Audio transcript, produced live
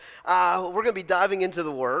We're going to be diving into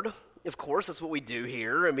the Word. Of course, that's what we do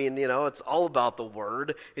here. I mean, it's all about the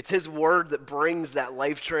Word. It's His Word that brings that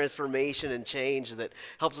life transformation and change that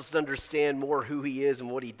helps us to understand more who He is and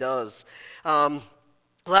what He does.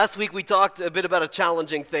 Last week we talked a bit about a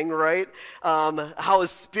challenging thing, right? How as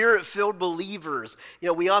Spirit-filled believers,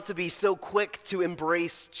 we ought to be so quick to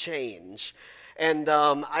embrace change. And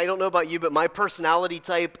I don't know about you, but my personality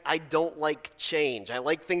type, I don't like change. I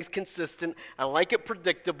like things consistent. I like it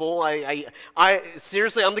predictable. I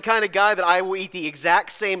seriously, I'm the kind of guy that I will eat the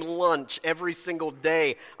exact same lunch every single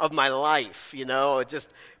day of my life. Just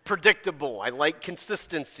predictable. I like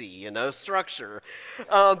consistency, structure.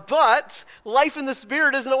 But life in the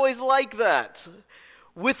Spirit isn't always like that.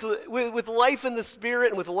 With life in the Spirit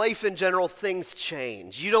and with life in general, things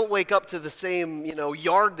change. You don't wake up to the same,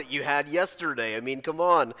 yard that you had yesterday. I mean, come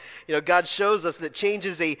on. God shows us that change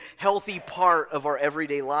is a healthy part of our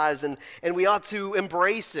everyday lives, and we ought to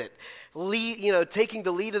embrace it. Taking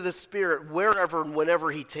the lead of the Spirit wherever and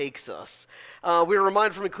whenever He takes us. We were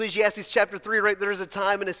reminded from Ecclesiastes chapter 3, right? There's a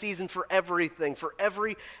time and a season for everything, for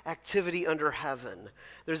every activity under heaven.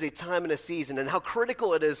 There's a time and a season, and how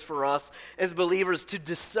critical it is for us as believers to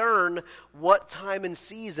discern what time and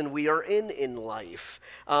season we are in life.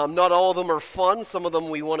 Not all of them are fun. Some of them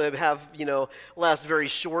we want to have, last very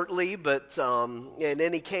shortly, but in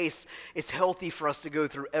any case, it's healthy for us to go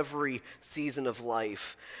through every season of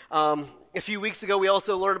life. A few weeks ago, we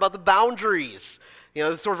also learned about the boundaries. This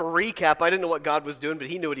is sort of a recap. I didn't know what God was doing, but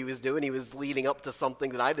He knew what He was doing. He was leading up to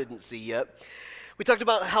something that I didn't see yet. We talked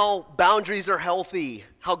about how boundaries are healthy,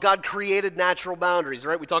 how God created natural boundaries,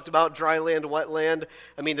 right? We talked about dry land, wet land.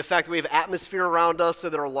 I mean, the fact that we have atmosphere around us so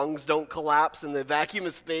that our lungs don't collapse in the vacuum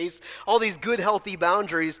of space, all these good, healthy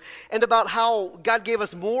boundaries, and about how God gave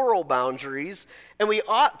us moral boundaries, and we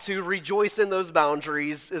ought to rejoice in those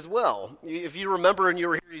boundaries as well. If you remember and you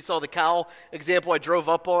were here, you saw the cow example I drove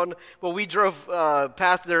up on. Well, we drove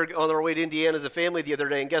past there on our way to Indiana as a family the other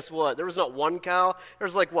day, and guess what? There was not one cow. There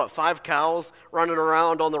was 5 cows running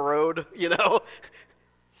around on the road,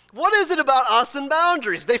 What is it about us and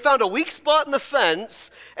boundaries? They found a weak spot in the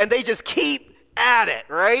fence, and they just keep at it,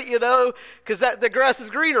 right? Because the grass is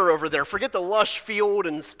greener over there. Forget the lush field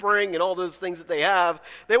and spring and all those things that they have.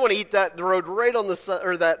 They want to eat that road right on the side,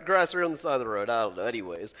 or that grass right on the side of the road. I don't know.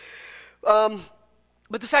 Anyways,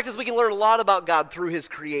 but the fact is, we can learn a lot about God through His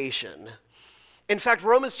creation. In fact,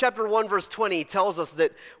 Romans chapter 1, verse 20 tells us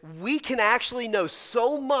that we can actually know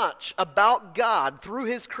so much about God through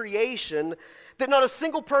His creation that not a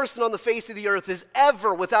single person on the face of the earth is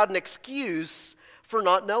ever without an excuse for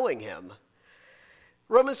not knowing Him.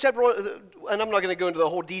 Romans chapter 1, and I'm not going to go into the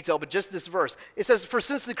whole detail, but just this verse. It says, "For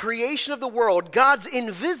since the creation of the world, God's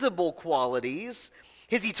invisible qualities,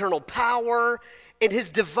 His eternal power, and His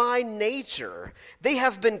divine nature, they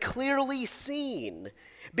have been clearly seen,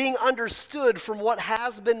 being understood from what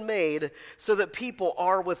has been made, so that people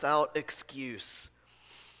are without excuse."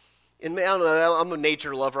 And I don't know, I'm a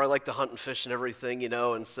nature lover. I like to hunt and fish and everything,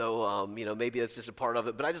 and so, maybe that's just a part of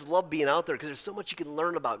it. But I just love being out there because there's so much you can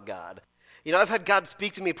learn about God. I've had God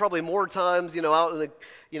speak to me probably more times, out in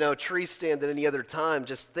the, tree stand than any other time,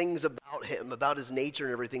 just things about Him, about His nature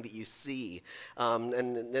and everything that you see.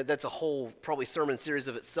 And that's a whole probably sermon series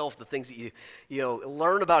of itself, the things that you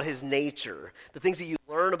learn about His nature, the things that you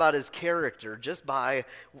learn about His character just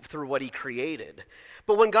through what He created.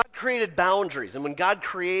 But when God created boundaries and when God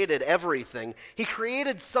created everything, He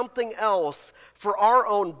created something else for our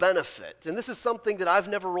own benefit. And this is something that I've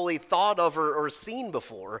never really thought of or seen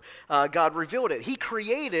before. God revealed it. He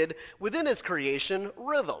created, within His creation,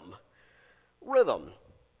 rhythm. Rhythm.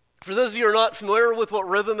 For those of you who are not familiar with what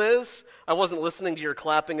rhythm is, I wasn't listening to your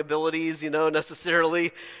clapping abilities,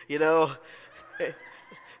 necessarily,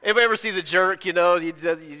 Anybody ever see The Jerk,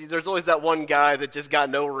 there's always that one guy that just got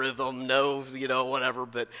no rhythm, no, whatever,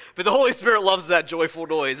 but the Holy Spirit loves that joyful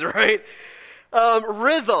noise, right?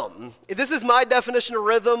 Rhythm. This is my definition of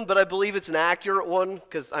rhythm, but I believe it's an accurate one,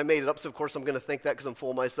 because I made it up, so of course I'm going to think that because I'm full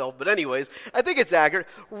of myself, but anyways, I think it's accurate.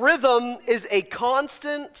 Rhythm is a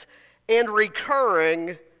constant and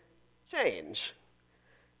recurring change.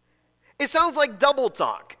 It sounds like double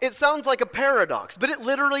talk. It sounds like a paradox, but it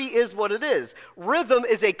literally is what it is. Rhythm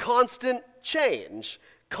is a constant change,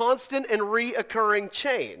 constant and reoccurring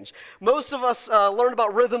change. Most of us learn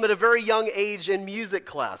about rhythm at a very young age in music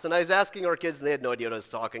class, and I was asking our kids, and they had no idea what I was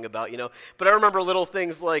talking about, but I remember little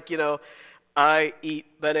things like, I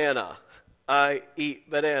eat banana. I eat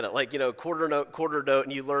banana. Like, quarter note,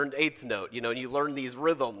 and you learned eighth note, and you learn these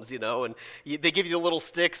rhythms, and they give you the little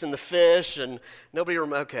sticks and the fish, and nobody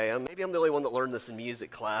remembers. Okay, maybe I'm the only one that learned this in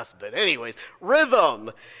music class, but anyways,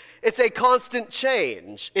 rhythm. It's a constant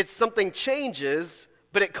change. It's something changes,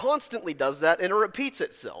 but it constantly does that, and it repeats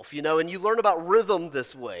itself, and you learn about rhythm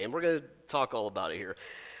this way, and we're going to talk all about it here.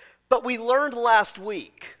 But we learned last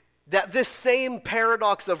week that this same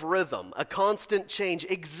paradox of rhythm, a constant change,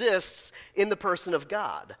 exists in the person of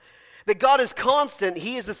God. That God is constant,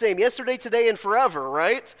 he is the same yesterday, today, and forever,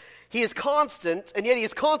 right? He is constant, and yet he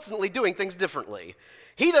is constantly doing things differently.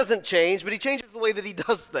 He doesn't change, but he changes the way that he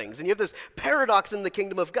does things. And you have this paradox in the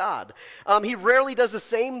kingdom of God. He always does the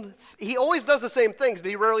same things, but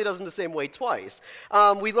he rarely does them the same way twice.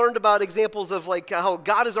 We learned about examples of like how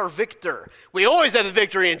God is our victor. We always have the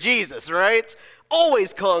victory in Jesus, right?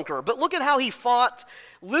 Always conquer. But look at how he fought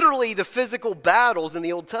literally the physical battles in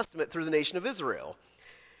the Old Testament through the nation of Israel.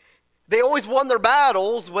 They always won their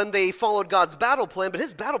battles when they followed God's battle plan, but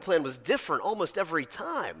his battle plan was different almost every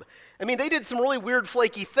time. I mean, they did some really weird,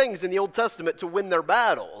 flaky things in the Old Testament to win their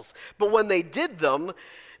battles. But when they did them,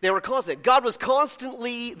 they were constant. God was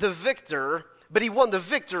constantly the victor, but he won the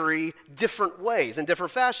victory different ways, in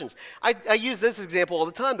different fashions. I use this example all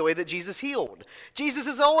the time, the way that Jesus healed. Jesus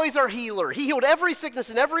is always our healer. He healed every sickness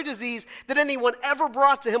and every disease that anyone ever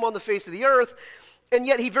brought to him on the face of the earth, and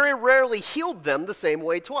yet he very rarely healed them the same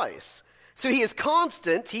way twice. So he is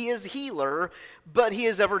constant, he is healer, but he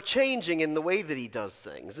is ever changing in the way that he does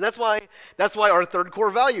things. And that's why our third core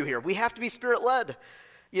value here, we have to be spirit-led.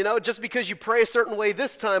 Just because you pray a certain way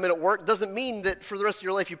this time and it worked doesn't mean that for the rest of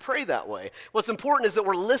your life you pray that way. What's important is that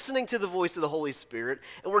we're listening to the voice of the Holy Spirit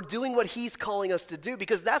and we're doing what he's calling us to do,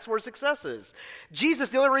 because that's where success is. Jesus,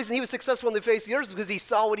 the only reason he was successful on the face of the earth is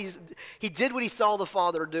because he did what he saw the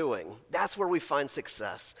Father doing. That's where we find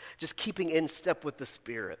success, just keeping in step with the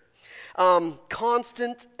Spirit.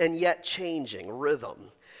 Constant and yet changing rhythm.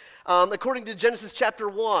 According to Genesis chapter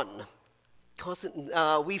 1,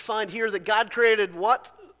 we find here that God created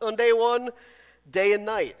what on day one? Day and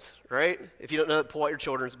night, right? If you don't know, pull out your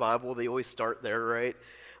children's Bible. They always start there, right?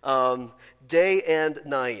 Day and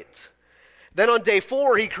night. Then on day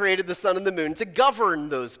 4, he created the sun and the moon to govern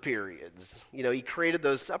those periods. He created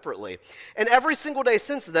those separately. And every single day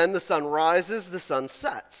since then, the sun rises, the sun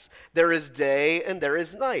sets. There is day and there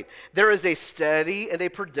is night. There is a steady and a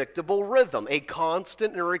predictable rhythm, a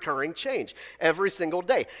constant and recurring change every single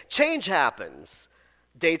day. Change happens.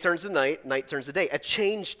 Day turns to night, night turns to day. A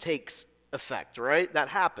change takes effect, right? That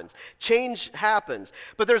happens. Change happens.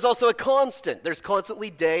 But there's also a constant. There's constantly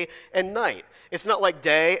day and night. It's not like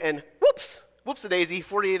day and whoops-a-daisy,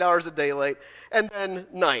 48 hours of daylight, and then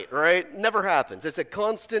night, right? Never happens. It's a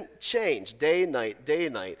constant change, day and night, day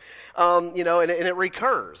and night. And it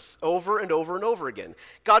recurs over and over and over again.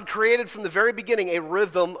 God created from the very beginning a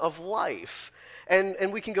rhythm of life.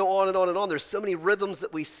 And we can go on and on and on. There's so many rhythms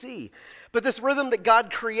that we see. But this rhythm that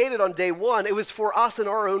God created on day 1, it was for us and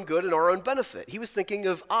our own good and our own benefit. He was thinking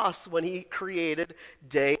of us when he created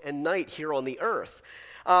day and night here on the earth.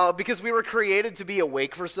 Because we were created to be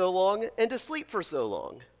awake for so long and to sleep for so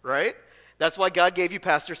long, right? That's why God gave you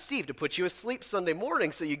Pastor Steve to put you asleep Sunday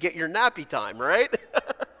morning so you get your nappy time, right?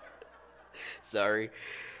 Sorry.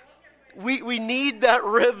 We need that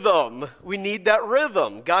rhythm. We need that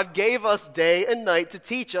rhythm. God gave us day and night to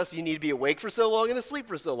teach us you need to be awake for so long and asleep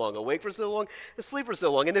for so long, awake for so long, asleep for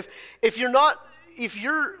so long. And if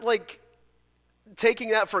you're like taking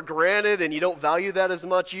that for granted and you don't value that as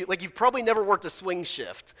much, you've probably never worked a swing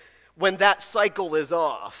shift when that cycle is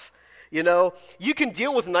off. You can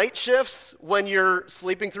deal with night shifts when you're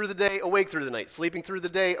sleeping through the day, awake through the night, sleeping through the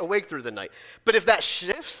day, awake through the night. But if that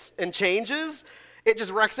shifts and changes, it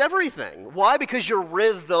just wrecks everything. Why? Because your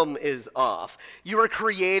rhythm is off. You were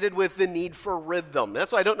created with the need for rhythm.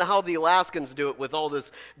 That's why I don't know how the Alaskans do it with all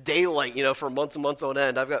this daylight, for months and months on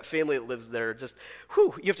end. I've got family that lives there. Just,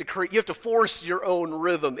 you have to force your own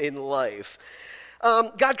rhythm in life.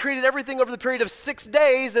 God created everything over the period of 6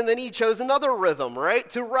 days, and then he chose another rhythm, right?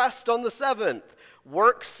 To rest on the 7th.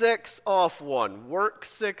 Work 6, off 1. Work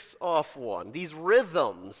 6, off 1. These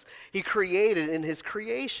rhythms he created in his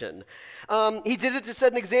creation. He did it to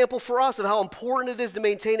set an example for us of how important it is to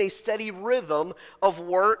maintain a steady rhythm of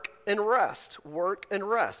work and rest. Work and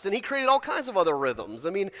rest. And he created all kinds of other rhythms.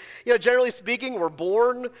 I mean, generally speaking, we're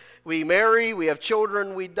born, we marry, we have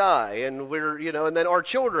children, we die. And and then our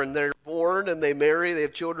children, they're born and they marry, they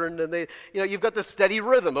have children, and they, you've got this steady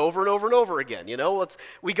rhythm over and over and over again.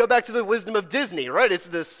 We go back to the wisdom of Disney, right? It's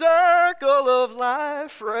the circle of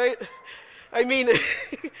life, right? I mean,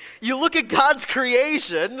 you look at God's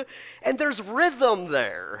creation and there's rhythm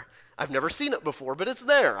there. I've never seen it before, but it's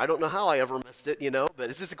there. I don't know how I ever missed it, but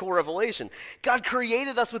it's just a cool revelation. God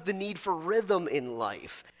created us with the need for rhythm in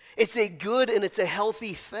life. It's a good and it's a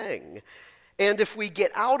healthy thing. And if we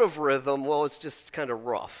get out of rhythm, well, it's just kind of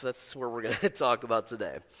rough. That's where we're going to talk about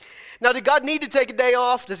today. Now, did God need to take a day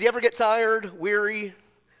off? Does he ever get tired, weary?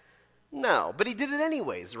 No, but he did it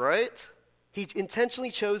anyways, right? He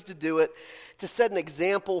intentionally chose to do it to set an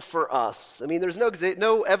example for us. I mean, there's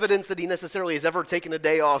no evidence that he necessarily has ever taken a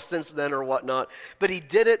day off since then or whatnot, but he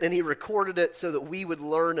did it and he recorded it so that we would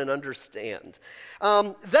learn and understand.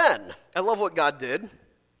 Then, I love what God did.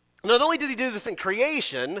 Not only did he do this in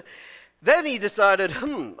creation, then he decided,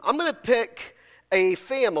 I'm going to pick a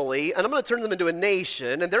family and I'm going to turn them into a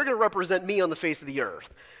nation and they're going to represent me on the face of the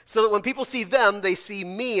earth. So that when people see them, they see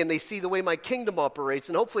me and they see the way my kingdom operates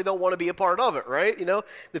and hopefully they'll want to be a part of it, right?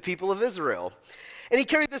 The people of Israel. And he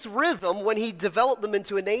carried this rhythm when he developed them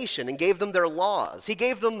into a nation and gave them their laws. He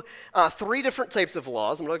gave them 3 different types of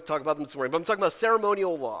laws. I'm not going to talk about them this morning, but I'm talking about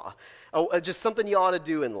ceremonial law, just something you ought to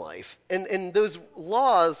do in life. And those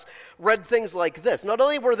laws read things like this. Not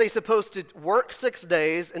only were they supposed to work 6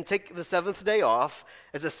 days and take the 7th day off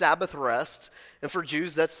as a Sabbath rest, and for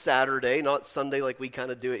Jews that's Saturday, not Sunday like we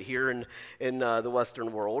kind of do it here in the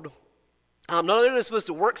Western world. Not only were they supposed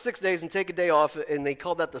to work 6 days and take a day off, and they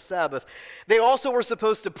called that the Sabbath, they also were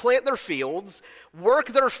supposed to plant their fields, work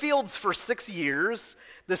their fields for 6 years.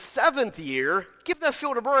 The 7th year, give that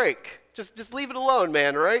field a break. Just leave it alone,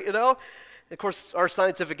 man, right? Of course, our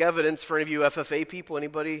scientific evidence for any of you FFA people,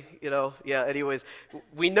 anybody, anyways,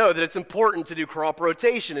 we know that it's important to do crop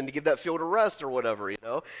rotation and to give that field a rest or whatever,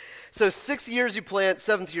 So 6 years you plant,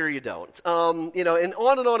 7th year you don't. And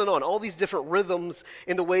on and on and on, all these different rhythms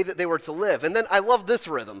in the way that they were to live. And then I love this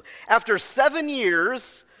rhythm. After 7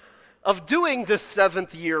 years of doing the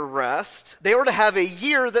 7th year rest, they were to have a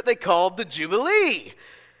year that they called the Jubilee.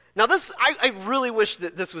 Now I really wish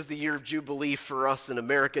that this was the year of Jubilee for us in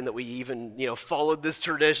America and that we even, followed this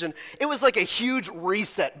tradition. It was like a huge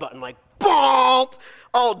reset button, like, boom,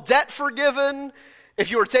 all debt forgiven.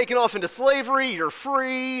 If you were taken off into slavery, you're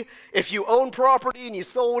free. If you own property and you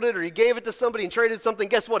sold it or you gave it to somebody and traded something,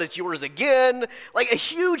 guess what? It's yours again. Like a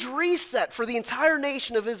huge reset for the entire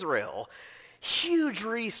nation of Israel. Huge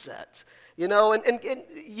reset. And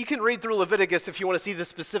you can read through Leviticus if you want to see the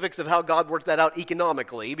specifics of how God worked that out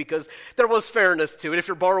economically, because there was fairness to it. If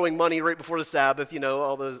you're borrowing money right before the Sabbath,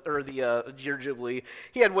 all those, or the year Jubilee,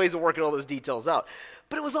 he had ways of working all those details out.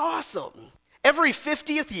 But it was awesome. Every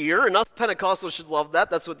 50th year, and us Pentecostals should love that.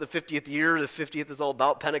 That's what the 50th year, the 50th is all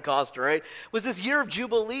about, Pentecost, right? Was this year of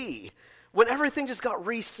Jubilee, when everything just got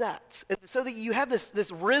reset. And so that you have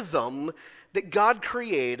this rhythm that God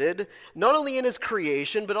created, not only in his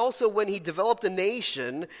creation, but also when he developed a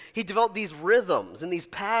nation, he developed these rhythms and these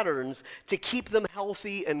patterns to keep them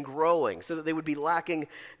healthy and growing so that they would be lacking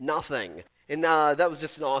nothing. And that was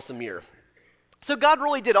just an awesome year. So God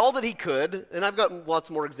really did all that he could, and I've got lots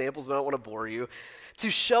more examples, but I don't want to bore you, to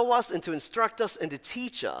show us and to instruct us and to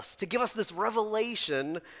teach us, to give us this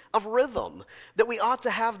revelation of rhythm, that we ought to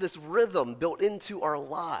have this rhythm built into our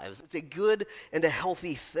lives. It's a good and a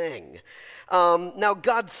healthy thing. Now,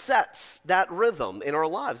 God sets that rhythm in our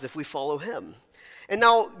lives if we follow him. And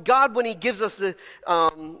now, God, when he gives us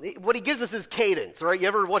what he gives us is cadence, right? You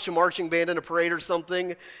ever watch a marching band in a parade or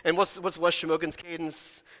something? And what's Wes Shamokin's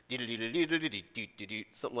cadence?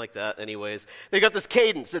 Something like that, anyways. They got this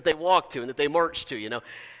cadence that they walk to and that they march to,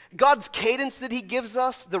 God's cadence that he gives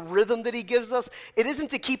us, the rhythm that he gives us, it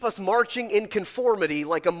isn't to keep us marching in conformity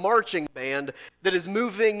like a marching band that is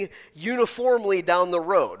moving uniformly down the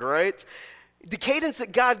road, right? The cadence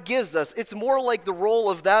that God gives us, it's more like the role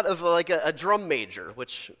of that of like a drum major,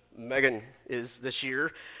 which Megan is this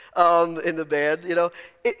year in the band.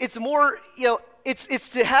 It's more, it's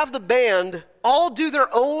to have the band all do their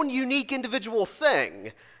own unique individual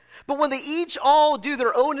thing. But when they each all do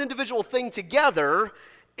their own individual thing together,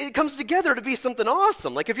 it comes together to be something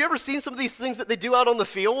awesome. Like, have you ever seen some of these things that they do out on the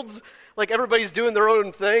fields? Like, everybody's doing their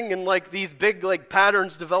own thing and like these big like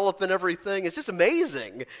patterns develop and everything. It's just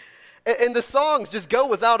amazing. And the songs just go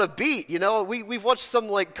without a beat, We've watched some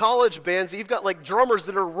like college bands. You've got like drummers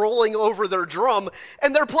that are rolling over their drum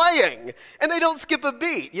and they're playing and they don't skip a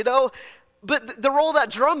beat, But the role of that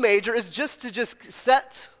drum major is just to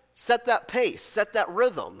set that pace, set that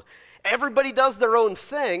rhythm. Everybody does their own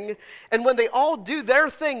thing, and when they all do their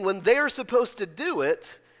thing when they're supposed to do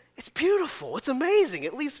it, it's beautiful. It's amazing.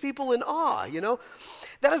 It leaves people in awe,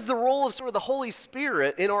 That is the role of sort of the Holy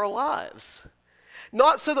Spirit in our lives.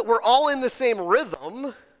 Not so that we're all in the same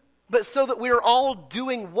rhythm, but so that we are all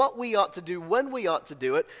doing what we ought to do when we ought to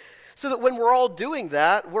do it, so that when we're all doing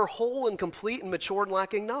that, we're whole and complete and mature and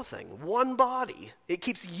lacking nothing. One body. It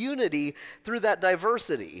keeps unity through that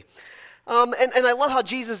diversity. And I love how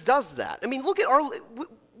Jesus does that. I mean, look at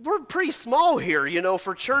we're pretty small here,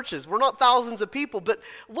 for churches. We're not thousands of people, but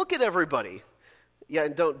look at everybody. Yeah,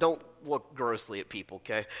 and don't look grossly at people,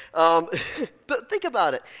 okay? But think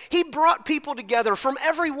about it. He brought people together from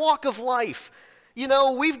every walk of life.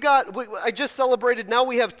 I just celebrated, now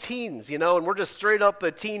we have teens, and we're just straight up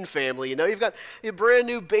a teen family, You've got brand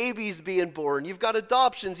new babies being born. You've got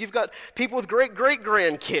adoptions. You've got people with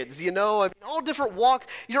great-great-grandkids, all different walks.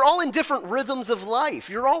 You're all in different rhythms of life.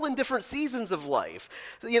 You're all in different seasons of life,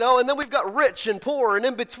 and then we've got rich and poor and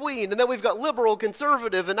in between, and then we've got liberal,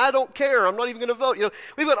 conservative, and I don't care. I'm not even going to vote.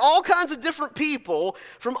 We've got all kinds of different people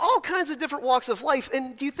from all kinds of different walks of life.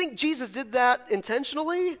 And do you think Jesus did that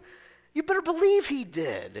intentionally? You better believe he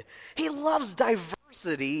did. He loves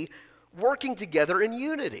diversity, working together in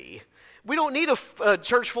unity. We don't need a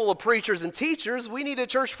church full of preachers and teachers. We need a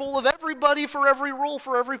church full of everybody for every role,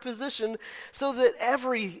 for every position, so that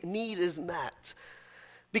every need is met.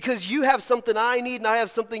 Because you have something I need and I have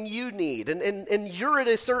something you need. And you're in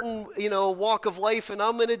a certain, walk of life and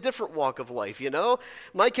I'm in a different walk of life,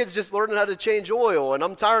 My kid's just learning how to change oil and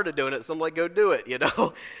I'm tired of doing it, so I'm like, go do it,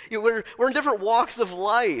 We're in different walks of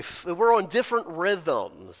life. We're on different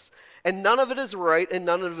rhythms. And none of it is right and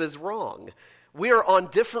none of it is wrong. We are on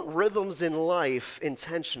different rhythms in life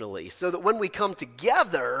intentionally, so that when we come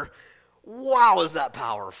together, wow, is that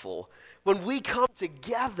powerful. When we come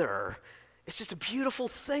together, it's just a beautiful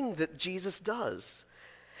thing that Jesus does.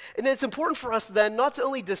 And it's important for us then not to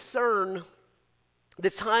only discern the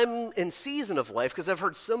time and season of life, because I've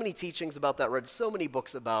heard so many teachings about that, read so many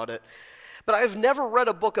books about it, but I've never read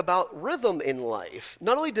a book about rhythm in life.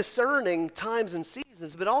 Not only discerning times and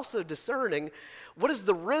seasons, but also discerning what is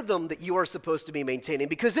the rhythm that you are supposed to be maintaining,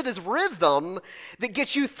 because it is rhythm that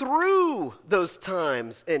gets you through those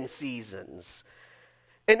times and seasons.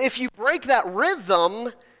 And if you break that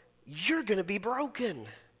rhythm, you're going to be broken.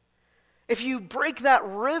 If you break that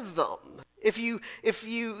rhythm, if you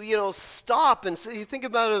stop and you think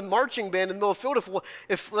about a marching band in the middle of the field,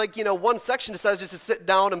 if one section decides just to sit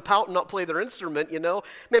down and pout and not play their instrument,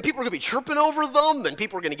 man, people are going to be tripping over them and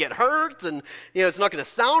people are going to get hurt and, it's not going to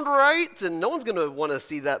sound right and no one's going to want to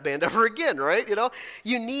see that band ever again, right?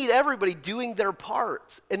 You need everybody doing their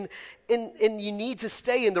part and you need to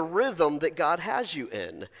stay in the rhythm that God has you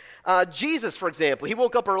in. Jesus, for example, he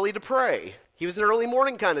woke up early to pray. He was an early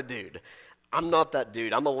morning kind of dude. I'm not that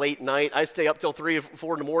dude. I'm a late night. I stay up till 3 or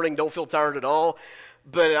 4 in the morning, don't feel tired at all,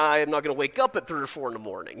 but I am not going to wake up at 3 or 4 in the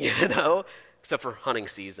morning, except for hunting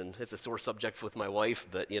season. It's a sore subject with my wife,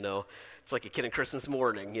 but, it's like a kid on Christmas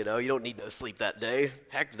morning, you don't need no sleep that day.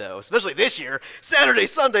 Heck no, especially this year. Saturday,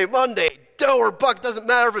 Sunday, Monday, doe or buck, doesn't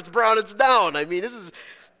matter if it's brown, it's down. I mean,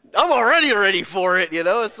 I'm already ready for it,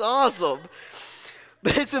 it's awesome.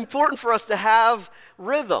 But it's important for us to have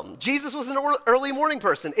rhythm. Jesus was an early morning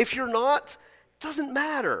person. If you're not, it doesn't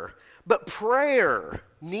matter. But prayer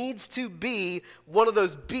needs to be one of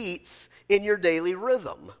those beats in your daily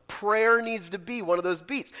rhythm. Prayer needs to be one of those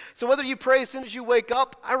beats. So whether you pray as soon as you wake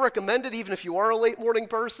up, I recommend it, even if you are a late morning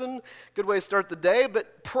person. Good way to start the day,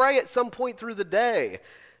 but pray at some point through the day.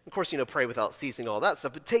 Of course, pray without ceasing, all that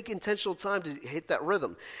stuff, but take intentional time to hit that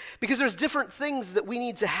rhythm. Because there's different things that we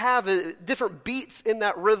need to have, different beats in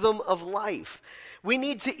that rhythm of life. We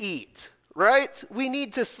need to eat, right? We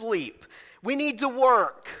need to sleep. We need to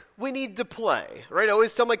work. We need to play, right? I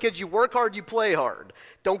always tell my kids, you work hard, you play hard.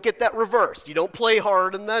 Don't get that reversed. You don't play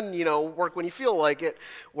hard and then, work when you feel like it.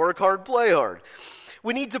 Work hard, play hard.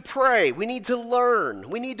 We need to pray. We need to learn.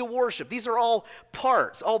 We need to worship. These are all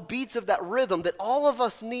parts, all beats of that rhythm that all of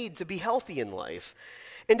us need to be healthy in life.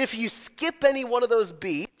 And if you skip any one of those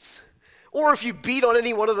beats, or if you beat on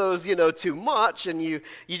any one of those, too much, and you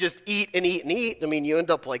just eat and eat and eat, I mean, you end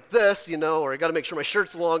up like this, or I got to make sure my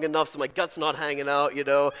shirt's long enough so my gut's not hanging out,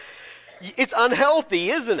 It's unhealthy,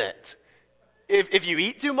 isn't it? If you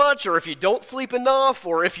eat too much, or if you don't sleep enough,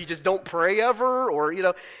 or if you just don't pray ever, or,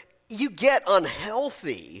 you get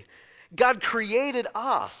unhealthy. God created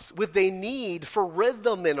us with a need for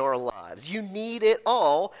rhythm in our lives. You need it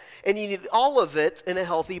all, and you need all of it in a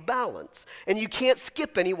healthy balance. And you can't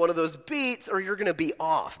skip any one of those beats or you're going to be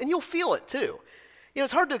off. And you'll feel it too.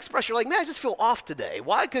 It's hard to express. You're like, man, I just feel off today.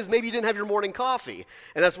 Why? Because maybe you didn't have your morning coffee,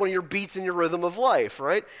 and that's one of your beats in your rhythm of life,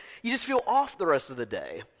 right? You just feel off the rest of the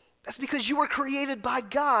day. That's because you were created by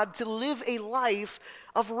God to live a life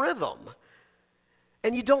of rhythm.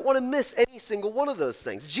 And you don't want to miss any single one of those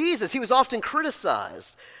things. Jesus, he was often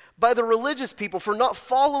criticized by the religious people for not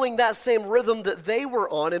following that same rhythm that they were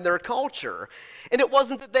on in their culture. And it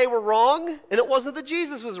wasn't that they were wrong, and it wasn't that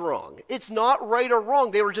Jesus was wrong. It's not right or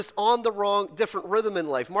wrong. They were just on the wrong, different rhythm in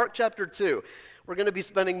life. Mark chapter 2. We're going to be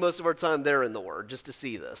spending most of our time there in the Word just to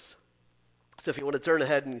see this. So if you want to turn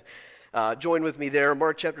ahead and join with me there,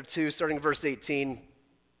 Mark chapter 2, starting verse 18.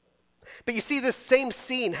 But you see this same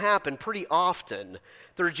scene happen pretty often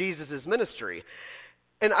through Jesus' ministry.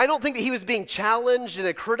 And I don't think that he was being challenged in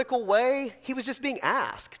a critical way. He was just being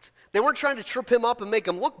asked. They weren't trying to trip him up and make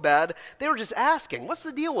him look bad. They were just asking, what's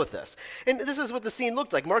the deal with this? And this is what the scene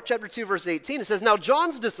looked like. Mark chapter 2, verse 18, it says, Now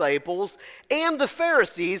John's disciples and the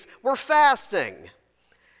Pharisees were fasting.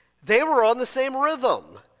 They were on the same rhythm.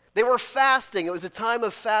 They were fasting. It was a time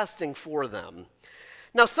of fasting for them.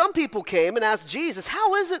 Now some people came and asked Jesus,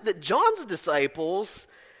 how is it that John's disciples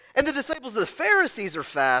and the disciples of the Pharisees are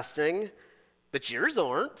fasting, but yours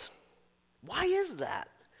aren't? Why is that?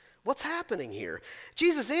 What's happening here?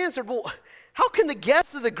 Jesus answered, well, how can the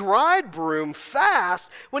guests of the bridegroom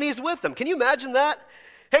fast when he's with them? Can you imagine that?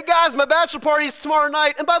 Hey guys, my bachelor party's tomorrow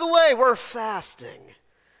night, and by the way, we're fasting.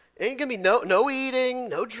 Ain't gonna be no eating,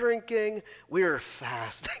 no drinking, we're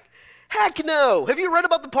fasting. Heck no. Have you read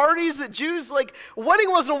about the parties that Jews,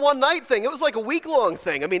 wedding wasn't a one-night thing. It was like a week-long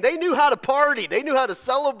thing. I mean, they knew how to party. They knew how to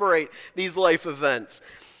celebrate these life events.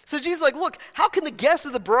 So Jesus is like, look, how can the guests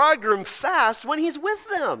of the bridegroom fast when he's with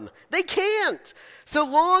them? They can't, so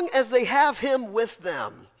long as they have him with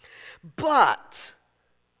them. But,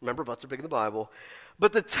 remember, buts are big in the Bible,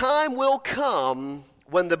 but the time will come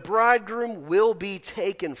when the bridegroom will be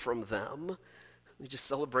taken from them. We just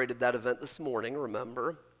celebrated that event this morning,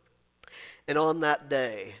 remember? And on that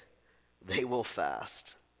day, they will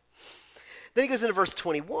fast. Then he goes into verse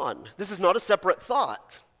 21. This is not a separate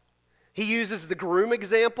thought. He uses the groom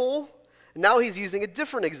example. Now he's using a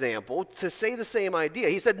different example to say the same idea.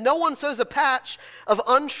 He said, no one sews a patch of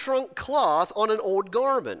unshrunk cloth on an old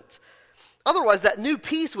garment. Otherwise, that new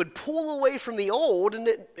piece would pull away from the old, and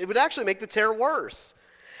it would actually make the tear worse.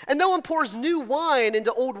 And no one pours new wine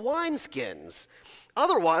into old wineskins.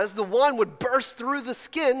 Otherwise, the wine would burst through the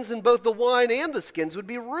skins, and both the wine and the skins would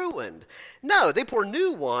be ruined. No, they pour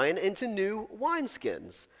new wine into new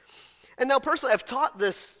wineskins. And now, personally, I've taught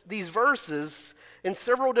these verses in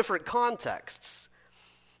several different contexts.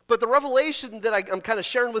 But the revelation that I'm kind of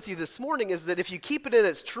sharing with you this morning is that if you keep it in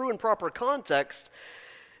its true and proper context,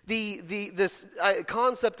 this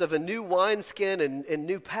concept of a new wineskin and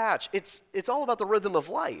new patch, it's all about the rhythm of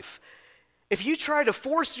life. If you try to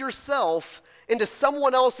force yourself into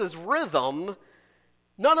someone else's rhythm,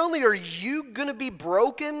 not only are you going to be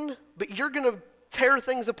broken, but you're going to tear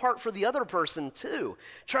things apart for the other person too,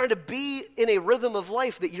 trying to be in a rhythm of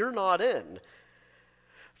life that you're not in.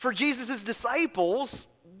 For Jesus' disciples,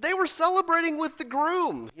 they were celebrating with the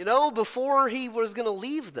groom, before he was going to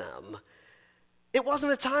leave them. It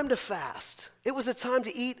wasn't a time to fast. It was a time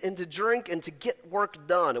to eat and to drink and to get work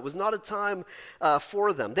done. It was not a time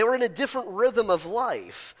for them. They were in a different rhythm of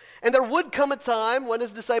life. And there would come a time when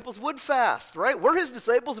his disciples would fast, right? We're his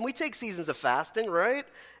disciples and we take seasons of fasting, right?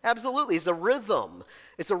 Absolutely. It's a rhythm.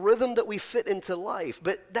 It's a rhythm that we fit into life.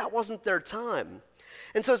 But that wasn't their time.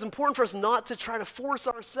 And so it's important for us not to try to force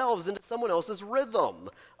ourselves into someone else's rhythm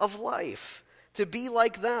of life, to be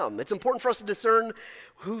like them. It's important for us to discern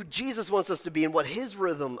who Jesus wants us to be and what his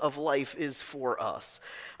rhythm of life is for us.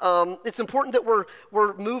 It's important that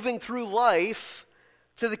we're moving through life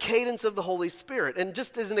to the cadence of the Holy Spirit. And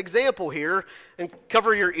just as an example here, and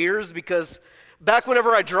cover your ears, because back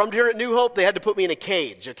whenever I drummed here at New Hope, they had to put me in a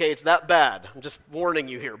cage, okay? It's that bad. I'm just warning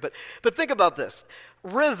you here. But think about this.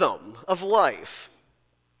 Rhythm of life.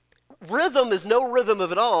 Rhythm is no rhythm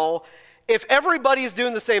of it all if everybody's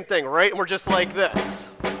doing the same thing, right? And we're just like this.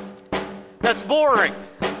 That's boring.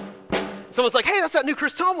 Someone's like, hey, that's that new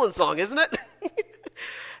Chris Tomlin song, isn't it?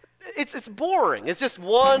 It's boring. It's just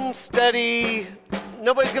one steady,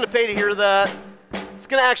 nobody's going to pay to hear that. It's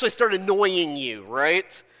going to actually start annoying you,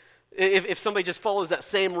 right? If somebody just follows that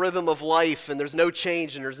same rhythm of life and there's no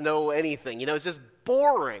change and there's no anything, it's just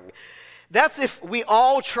boring. That's if we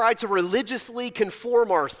all try to religiously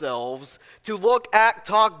conform ourselves to look, act,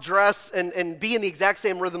 talk, dress, and be in the exact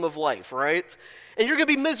same rhythm of life, right? And you're going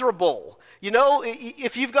to be miserable.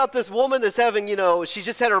 If you've got this woman that's having, she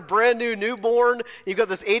just had her brand new newborn, you've got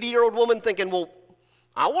this 80-year-old woman thinking, well,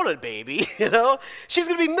 I want a baby, She's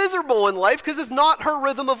going to be miserable in life because it's not her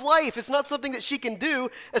rhythm of life. It's not something that she can do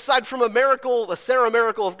aside from a Sarah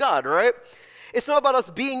miracle of God, right? It's not about us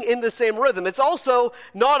being in the same rhythm. It's also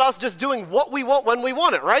not us just doing what we want when we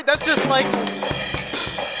want it, right? That's just like,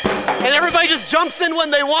 And everybody just jumps in when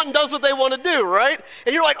they want and does what they want to do, right?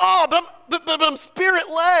 And you're like, oh, but I'm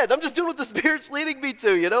spirit-led. I'm just doing what the Spirit's leading me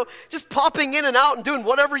to, you know? Just popping in and out and doing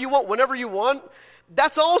whatever you want, whenever you want.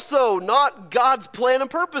 That's also not God's plan and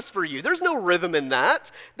purpose for you. There's no rhythm in that.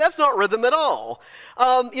 That's not rhythm at all.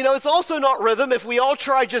 It's also not rhythm if we all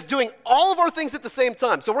try just doing all of our things at the same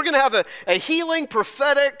time. So we're going to have a healing,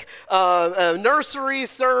 prophetic, a nursery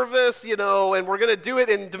service, and we're going to do it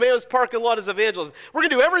in DeMayo's parking lot as evangelism. We're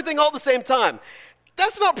going to do everything all at the same time.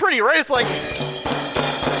 That's not pretty, right? It's like,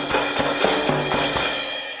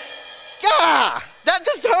 that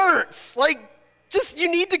just hurts.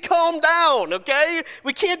 You need to calm down, okay?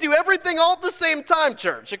 We can't do everything all at the same time,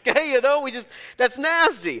 church, okay? That's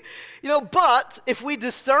nasty. But if we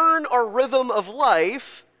discern our rhythm of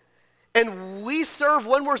life, and we serve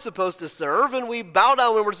when we're supposed to serve, and we bow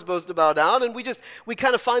down when we're supposed to bow down, and we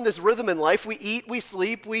kind of find this rhythm in life. We eat, we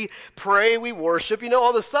sleep, we pray, we worship. All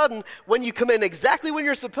of a sudden, when you come in exactly when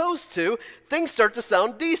you're supposed to, things start to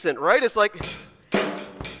sound decent, right? It's like...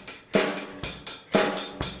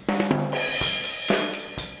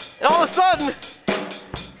 And all of a sudden,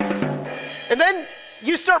 and then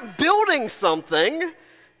you start building something,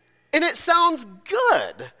 and it sounds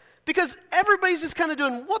good, because everybody's just kind of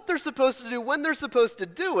doing what they're supposed to do when they're supposed to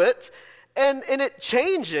do it, and it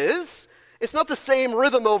changes. It's not the same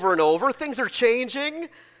rhythm over and over. Things are changing,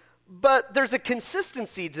 but there's a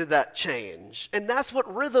consistency to that change, and that's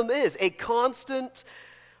what rhythm is, a constant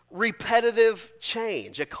repetitive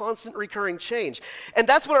change, a constant recurring change. And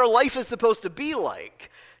that's what our life is supposed to be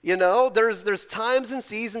like. There's times and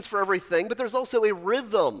seasons for everything, but there's also a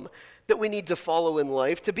rhythm that we need to follow in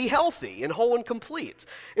life to be healthy and whole and complete.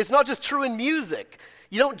 It's not just true in music.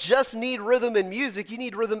 You don't just need rhythm in music, you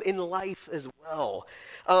need rhythm in life as well.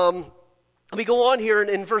 Let me go on here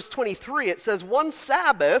in verse 23. It says, one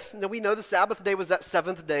Sabbath, now we know the Sabbath day was that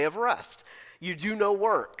seventh day of rest. You do no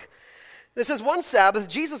work. And it says, one Sabbath,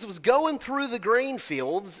 Jesus was going through the grain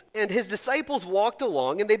fields, and his disciples walked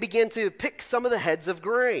along, and they began to pick some of the heads of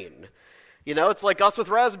grain. It's like us with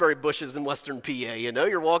raspberry bushes in western PA,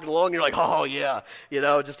 You're walking along, you're like, oh, yeah,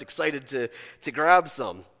 just excited to grab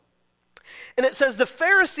some. And it says, the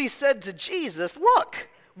Pharisees said to Jesus, look,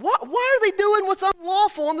 why are they doing what's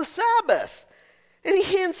unlawful on the Sabbath? And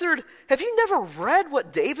he answered, have you never read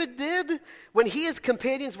what David did when he and his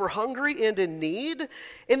companions were hungry and in need?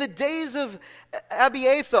 In the days of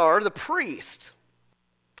Abiathar, the priest,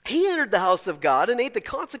 he entered the house of God and ate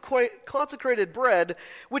the consecrated bread,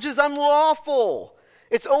 which is unlawful.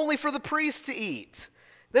 It's only for the priest to eat.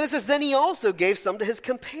 Then it says, then he also gave some to his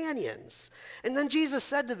companions. And then Jesus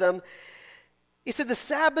said to them, he said, the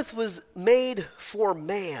Sabbath was made for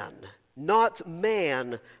man, not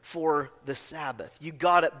man for the Sabbath. You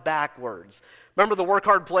got it backwards. Remember the work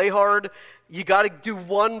hard, play hard? You got to do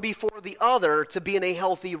one before the other to be in a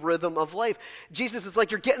healthy rhythm of life. Jesus is like,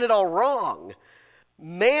 you're getting it all wrong.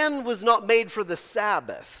 Man was not made for the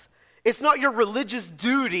Sabbath. It's not your religious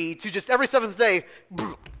duty to just every seventh day,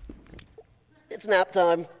 it's nap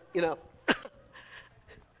time, Yeah,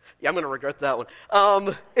 I'm going to regret that one.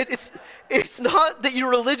 It's not that you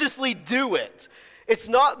religiously do it. It's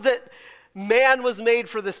not that man was made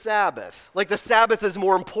for the Sabbath. Like the Sabbath is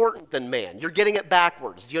more important than man. You're getting it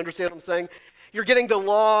backwards. Do you understand what I'm saying? You're getting the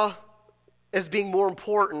law as being more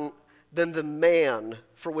important than the man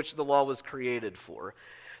for which the law was created for.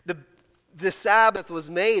 The Sabbath was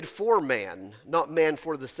made for man, not man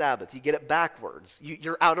for the Sabbath. You get it backwards.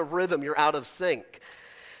 You're out of rhythm. You're out of sync.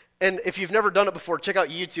 And if you've never done it before, check out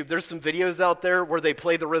YouTube. There's some videos out there where they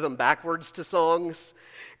play the rhythm backwards to songs.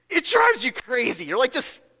 It drives you crazy. You're like,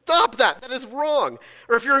 just stop that. That is wrong.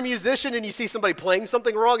 Or if you're a musician and you see somebody playing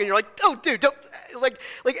something wrong and you're like, oh, dude, don't. Like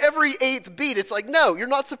every eighth beat, it's like, no, you're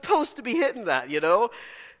not supposed to be hitting that,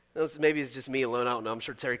 Maybe it's just me alone. I don't know. I'm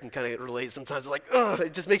sure Terry can kind of relate sometimes. It's like,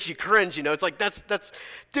 it just makes you cringe, It's like, that's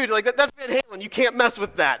dude, like that's Van Halen. You can't mess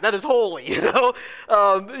with that. That is holy,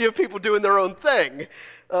 people doing their own thing.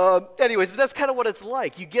 Anyways, but that's kind of what it's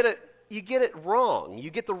like. You get it wrong. You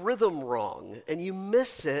get the rhythm wrong, and you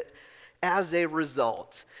miss it as a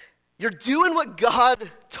result. You're doing what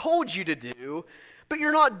God told you to do, but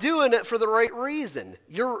you're not doing it for the right reason.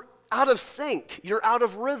 You're out of sync. You're out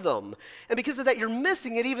of rhythm. And because of that, you're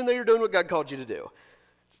missing it even though you're doing what God called you to do.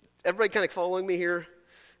 Everybody kind of following me here?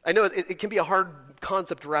 I know it can be a hard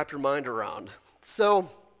concept to wrap your mind around. So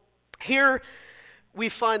here we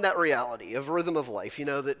find that reality of rhythm of life,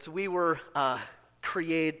 that we were the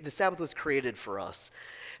Sabbath was created for us.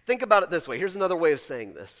 Think about it this way. Here's another way of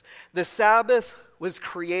saying this. The Sabbath was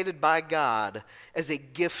created by God as a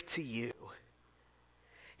gift to you.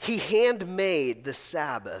 He handmade the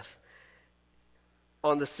Sabbath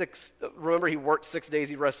on the sixth, remember he worked 6 days,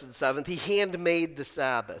 he rested the seventh. He handmade the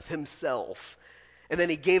Sabbath himself, and then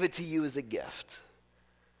he gave it to you as a gift.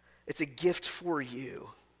 It's a gift for you.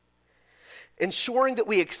 Ensuring that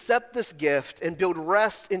we accept this gift and build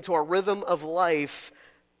rest into our rhythm of life,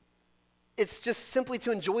 it's just simply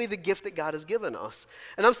to enjoy the gift that God has given us.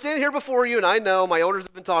 And I'm standing here before you, and I know my elders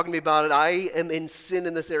have been talking to me about it. I am in sin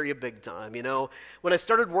in this area big time, you know. When I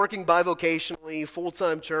started working bivocationally,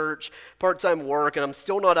 full-time church, part-time work, and I'm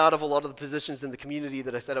still not out of a lot of the positions in the community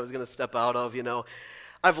that I said I was going to step out of, you know,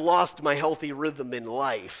 I've lost my healthy rhythm in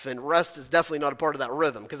life, and rest is definitely not a part of that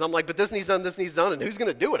rhythm, because I'm like, but this needs done, and who's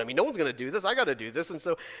going to do it? I mean, no one's going to do this. I got to do this, and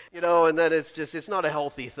so, you know, and then it's not a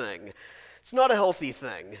healthy thing. It's not a healthy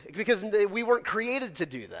thing, because we weren't created to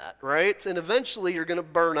do that, right? And eventually you're going to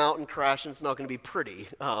burn out and crash, and it's not going to be pretty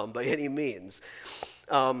by any means.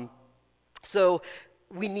 So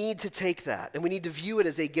we need to take that, and we need to view it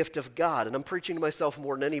as a gift of God. And I'm preaching to myself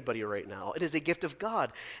more than anybody right now. It is a gift of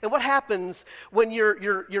God. And what happens when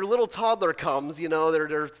your little toddler comes, you know,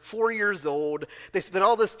 they're 4 years old, they spend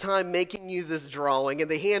all this time making you this drawing, and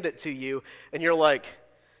they hand it to you, and you're like,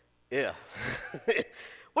 yeah.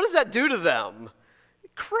 What does that do to them?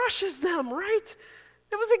 It crushes them, right?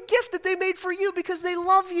 It was a gift that they made for you because they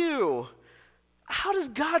love you. How does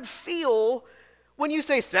God feel when you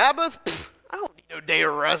say Sabbath? I don't need no day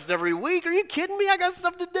of rest every week. Are you kidding me? I got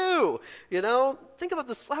stuff to do. You know, think about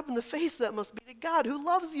the slap in the face that must be to God, who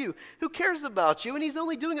loves you, who cares about you, and he's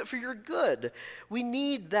only doing it for your good. We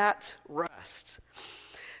need that rest.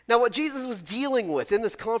 Now, what Jesus was dealing with in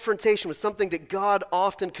this confrontation was something that God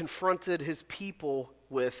often confronted his people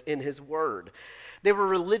with in his word. They were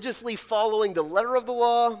religiously following the letter of the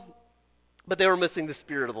law, but they were missing the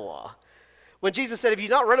spirit of the law. When Jesus said, have you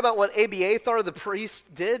not read about what Abiathar the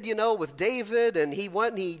priest did, you know, with David, and he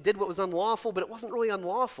went and he did what was unlawful, but it wasn't really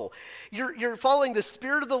unlawful. You're following the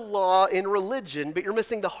spirit of the law in religion, but you're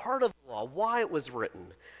missing the heart of the law, why it was written.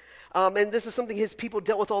 And this is something his people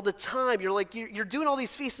dealt with all the time. You're like, you're doing all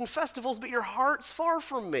these feasts and festivals, but your heart's far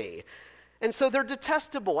from me. And so they're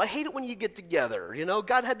detestable. I hate it when you get together. You know,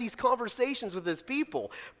 God had these conversations with his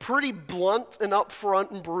people, pretty blunt and upfront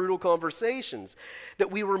and brutal conversations, that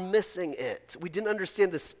we were missing it. We didn't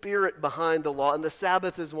understand the spirit behind the law, and the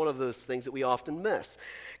Sabbath is one of those things that we often miss.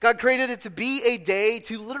 God created it to be a day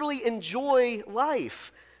to literally enjoy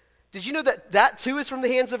life. Did you know that that too is from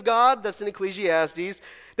the hands of God? That's in Ecclesiastes.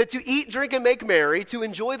 That to eat, drink, and make merry, to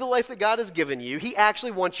enjoy the life that God has given you, he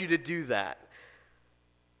actually wants you to do that.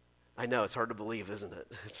 I know, it's hard to believe, isn't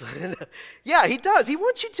it? Yeah, he does. He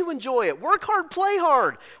wants you to enjoy it. Work hard, play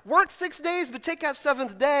hard. Work 6 days, but take that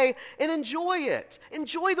seventh day and enjoy it.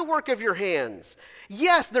 Enjoy the work of your hands.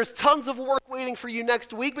 Yes, there's tons of work waiting for you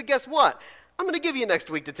next week, but guess what? I'm going to give you next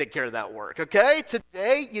week to take care of that work, okay?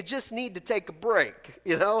 Today, you just need to take a break,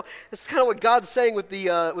 you know? That's kind of what God's saying with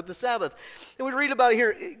the Sabbath. And we read about it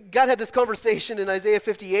here. God had this conversation in Isaiah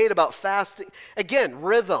 58 about fasting. Again,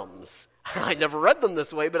 rhythms. I never read them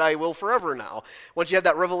this way, but I will forever now. Once you have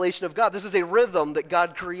that revelation of God, this is a rhythm that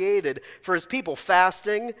God created for his people,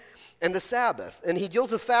 fasting and the Sabbath. And he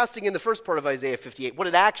deals with fasting in the first part of Isaiah 58, what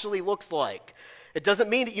it actually looks like. It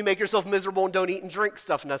doesn't mean that you make yourself miserable and don't eat and drink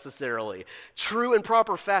stuff necessarily. True and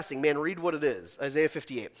proper fasting, man, read what it is, Isaiah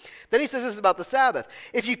 58. Then he says this about the Sabbath.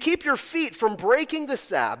 If you keep your feet from breaking the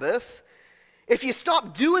Sabbath, if you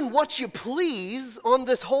stop doing what you please on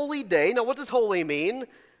this holy day, now what does holy mean?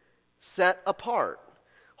 Set apart.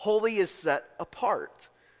 Holy is set apart.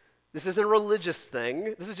 This isn't a religious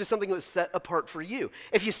thing. This is just something that was set apart for you.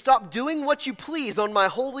 If you stop doing what you please on my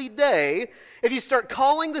holy day, if you start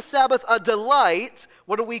calling the Sabbath a delight,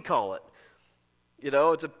 what do we call it? You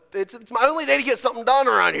know, it's my only day to get something done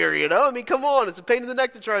around here, you know? I mean, come on, it's a pain in the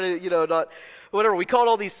neck to try to, you know, not, whatever. We call it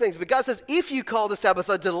all these things. But God says, if you call the Sabbath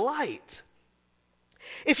a delight,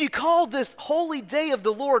 if you call this holy day of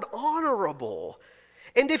the Lord honorable,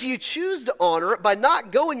 and if you choose to honor it by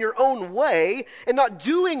not going your own way and not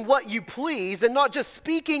doing what you please and not just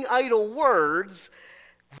speaking idle words,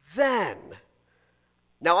 then,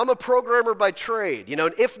 now I'm a programmer by trade, you know,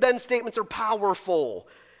 and if-then statements are powerful,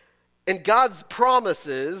 and God's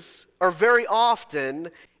promises are very often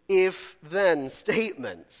if-then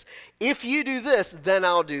statements. If you do this, then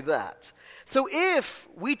I'll do that. So if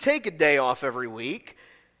we take a day off every week,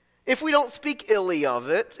 if we don't speak illy of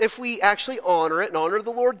it, if we actually honor it and honor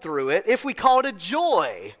the Lord through it, if we call it a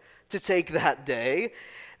joy to take that day,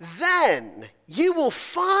 then you will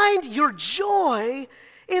find your joy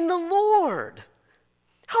in the Lord.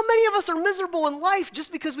 How many of us are miserable in life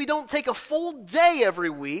just because we don't take a full day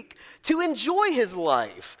every week to enjoy his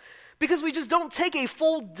life? because we just don't take a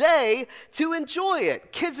full day to enjoy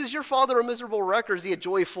it. Kids, is your father a miserable wreck, or is he a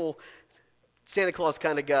joyful Santa Claus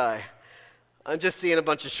kind of guy? I'm just seeing a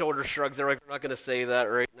bunch of shoulder shrugs. They're like, we're not going to say that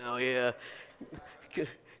right now. Yeah,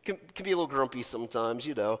 can be a little grumpy sometimes,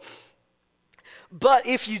 you know. But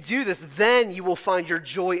if you do this, then you will find your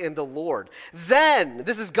joy in the Lord. Then,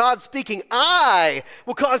 this is God speaking, I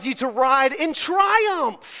will cause you to ride in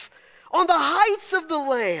triumph on the heights of the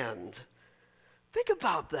land. Think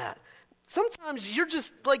about that. Sometimes you're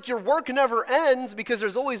just like your work never ends because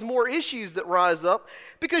there's always more issues that rise up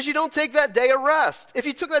because you don't take that day of rest. If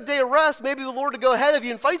you took that day of rest, maybe the Lord would go ahead of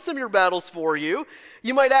you and fight some of your battles for you.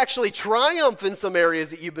 You might actually triumph in some areas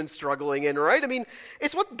that you've been struggling in, right? I mean,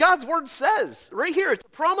 it's what God's word says right here. It's a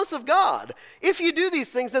promise of God. If you do these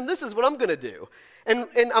things, then this is what I'm going to do. And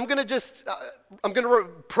I'm going to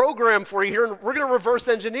program for you here, and we're going to reverse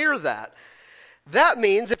engineer that. That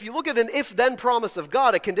means if you look at an if-then promise of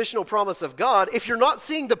God, a conditional promise of God, if you're not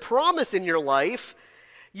seeing the promise in your life,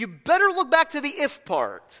 you better look back to the if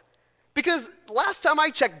part. Because last time I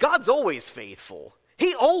checked, God's always faithful.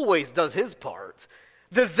 He always does his part.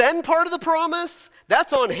 The then part of the promise,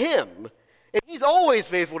 that's on him. And he's always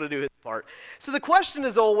faithful to do his part. So the question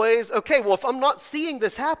is always, okay, well, if I'm not seeing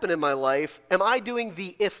this happen in my life, am I doing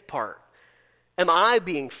the if part? Am I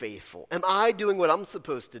being faithful? Am I doing what I'm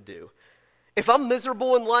supposed to do? If I'm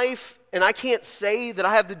miserable in life and I can't say that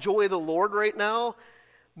I have the joy of the Lord right now,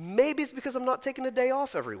 maybe it's because I'm not taking a day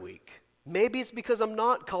off every week. Maybe it's because I'm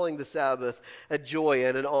not calling the Sabbath a joy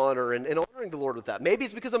and an honor and honoring the Lord with that. Maybe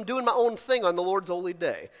it's because I'm doing my own thing on the Lord's holy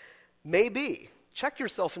day. Maybe. Check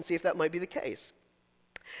yourself and see if that might be the case.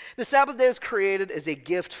 The Sabbath day is created as a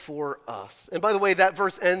gift for us. And by the way, that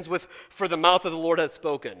verse ends with, for the mouth of the Lord has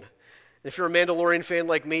spoken. And if you're a Mandalorian fan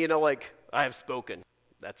like me, you know, like, I have spoken.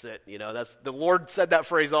 That's it, you know, the Lord said that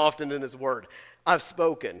phrase often in his word. I've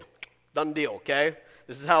spoken. Done deal, okay?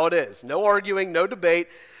 This is how it is. No arguing, no debate.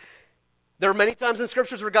 There are many times in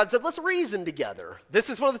scriptures where God said, let's reason together. This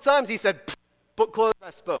is one of the times he said, book closed,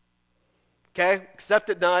 I spoke. Okay?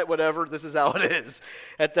 Accept it not, whatever. This is how it is.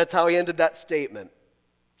 That's how he ended that statement.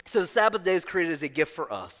 So the Sabbath day is created as a gift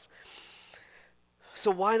for us. So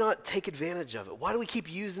why not take advantage of it? Why do we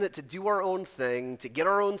keep using it to do our own thing, to get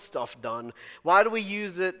our own stuff done? Why do we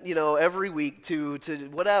use it, you know, every week to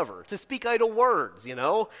whatever, to speak idle words, you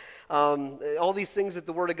know? All these things that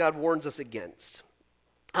the Word of God warns us against.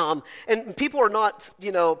 And people are not,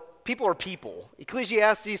 you know, people are people.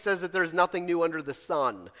 Ecclesiastes says that there's nothing new under the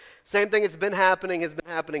sun. Same thing has been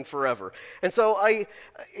happening forever. And so I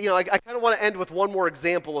kind of want to end with one more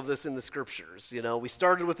example of this in the scriptures. You know, we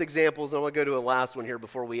started with examples, and I want to go to a last one here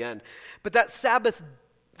before we end. But that Sabbath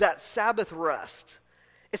rest,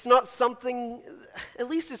 it's not something, at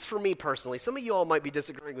least it's for me personally. Some of you all might be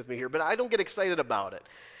disagreeing with me here, but I don't get excited about it.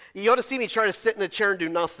 You ought to see me try to sit in a chair and do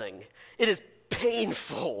nothing. It is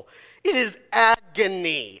painful. It is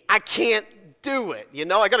agony. I can't do it, you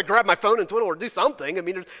know. I got to grab my phone and twiddle or do something. I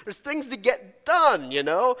mean, there's things to get done, you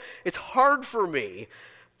know. It's hard for me.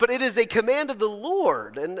 But it is a command of the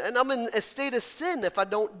Lord, and I'm in a state of sin if I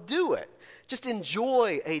don't do it. Just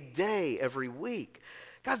enjoy a day every week.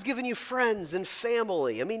 God's given you friends and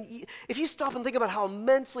family. I mean, if you stop and think about how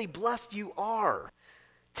immensely blessed you are,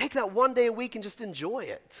 take that one day a week and just enjoy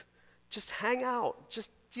it. Just hang out.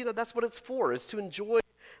 Just, you know, that's what it's for, is to enjoy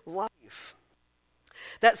life.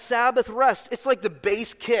 That Sabbath rest, it's like the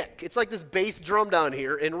bass kick. It's like this bass drum down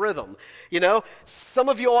here in rhythm. You know, some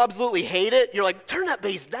of you all absolutely hate it. You're like, turn that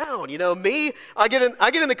bass down. You know, me, I get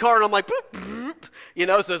in the car and I'm like, boop, boop, you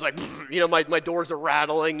know, so it's like, you know, my doors are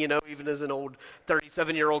rattling, you know, even as an old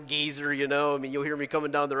 37-year-old geezer, you know. I mean, you'll hear me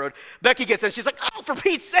coming down the road. Becky gets in, she's like, oh, for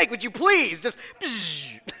Pete's sake, would you please just,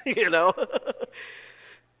 you know.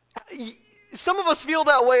 Some of us feel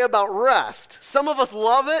that way about rest. Some of us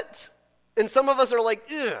love it, and some of us are like,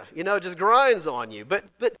 ugh, you know, it just grinds on you. But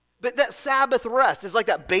that Sabbath rest is like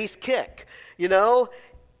that bass kick, you know?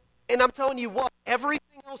 And I'm telling you what,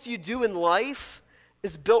 everything else you do in life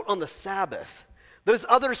is built on the Sabbath. Those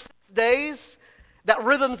other 6 days, that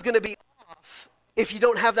rhythm's going to be off if you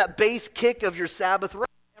don't have that bass kick of your Sabbath rest.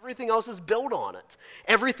 Everything else is built on it.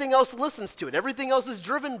 Everything else listens to it. Everything else is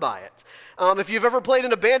driven by it. If you've ever played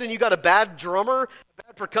in a band and you got a bad drummer, a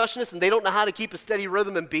bad percussionist, and they don't know how to keep a steady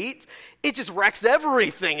rhythm and beat, it just wrecks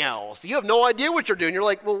everything else. You have no idea what you're doing. You're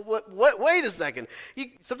like, well, wait a second.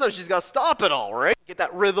 Sometimes you just got to stop it all, right? Get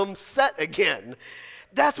that rhythm set again.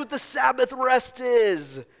 That's what the Sabbath rest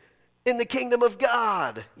is in the kingdom of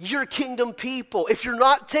God. You're kingdom people. If you're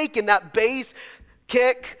not taking that bass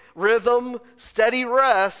kick, rhythm, steady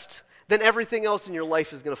rest, then everything else in your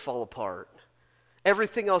life is going to fall apart.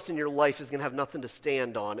 everything else in your life is going to have nothing to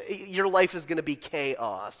stand on. Your life is going to be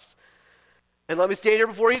chaos. And let me stand here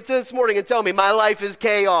before you this morning and tell me my life is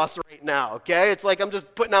chaos right now, okay? It's like I'm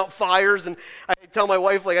just putting out fires, and I tell my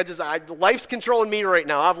wife, like, life's controlling me right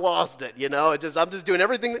now. I've lost it, you know? I'm just doing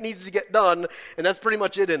everything that needs to get done, and that's pretty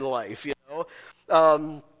much it in life, you know?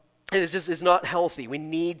 And it's not healthy. We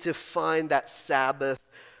need to find that Sabbath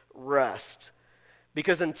rest.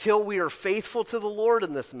 Because until we are faithful to the Lord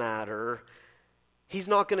in this matter, He's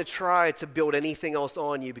not going to try to build anything else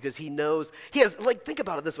on you, because He knows, He has, like, think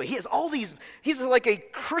about it this way. He has all these, He's like a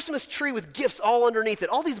Christmas tree with gifts all underneath it,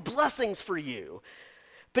 all these blessings for you.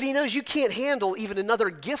 But He knows you can't handle even another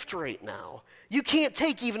gift right now. You can't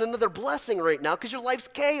take even another blessing right now because your life's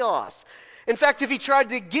chaos. In fact, if He tried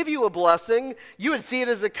to give you a blessing, you would see it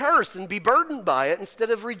as a curse and be burdened by it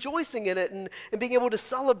instead of rejoicing in it and being able to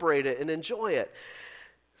celebrate it and enjoy it.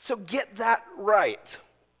 So get that right.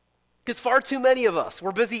 Because far too many of us,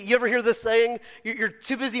 we're busy. You ever hear this saying? You're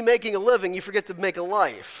too busy making a living, you forget to make a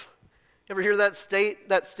life. You ever hear that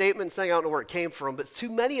statement saying? I don't know where it came from, but it's too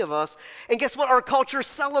many of us. And guess what? Our culture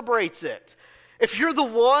celebrates it. If you're the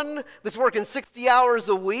one that's working 60 hours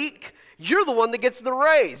a week, you're the one that gets the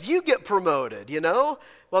raise. You get promoted, you know?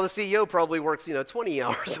 While the CEO probably works, 20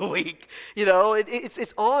 hours a week.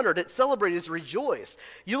 It's honored, it's celebrated, it's rejoiced.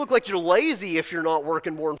 You look like you're lazy if you're not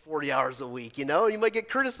working more than 40 hours a week, and you might get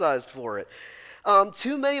criticized for it.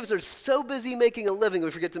 Too many of us are so busy making a living, we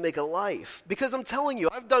forget to make a life. Because I'm telling you,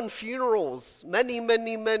 I've done funerals, many,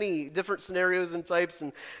 many, many different scenarios and types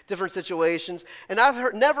and different situations, and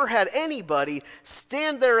I've never had anybody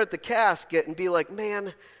stand there at the casket and be like,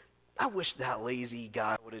 man, I wish that lazy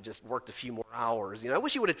guy would have just worked a few more hours. I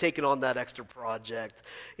wish he would have taken on that extra project.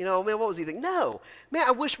 Man, what was he thinking? No, man,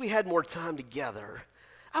 I wish we had more time together.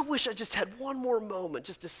 I wish I just had one more moment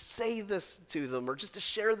just to say this to them or just to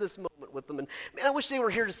share this moment with them. And man, I wish they were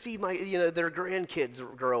here to see their grandkids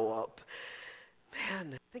grow up.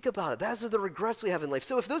 Man, think about it. Those are the regrets we have in life.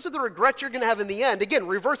 So if those are the regrets you're going to have in the end, again,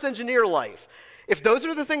 reverse engineer life. If those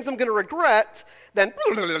are the things I'm going to regret, then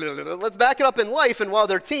let's back it up in life. And while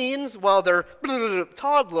they're teens, while they're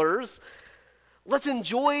toddlers, let's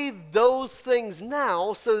enjoy those things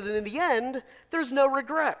now so that in the end, there's no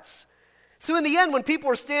regrets. So in the end, when people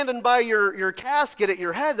are standing by your casket at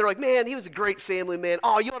your head, they're like, man, he was a great family man.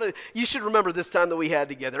 Oh, you should remember this time that we had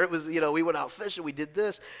together. It was, we went out fishing, we did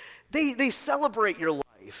this. They celebrate your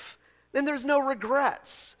life. Then there's no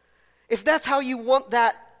regrets. If that's how you want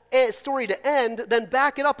that story to end, then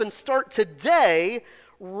back it up and start today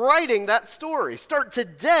writing that story. Start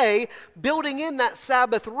today building in that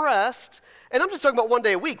Sabbath rest. And I'm just talking about one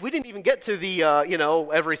day a week. We didn't even get to the,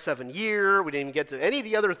 every 7 year. We didn't even get to any of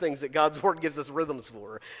the other things that God's Word gives us rhythms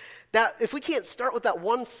for. That if we can't start with that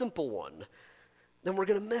one simple one, then we're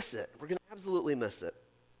going to miss it. We're going to absolutely miss it.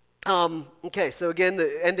 Okay, so again,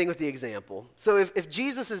 ending with the example. So if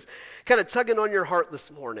Jesus is kind of tugging on your heart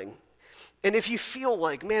this morning, and if you feel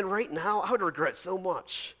like, man, right now, I would regret so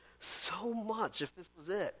much if this was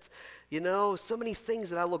it. So many things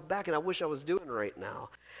that I look back and I wish I was doing right now.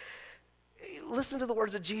 Listen to the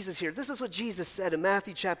words of Jesus here. This is what Jesus said in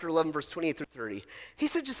Matthew chapter 11, verse 28 through 30. He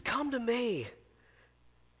said, just come to me.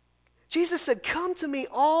 Jesus said, come to me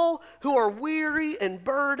all who are weary and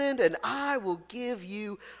burdened, and I will give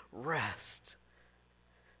you rest.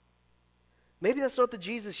 Maybe that's not the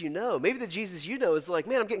Jesus you know. Maybe the Jesus you know is like,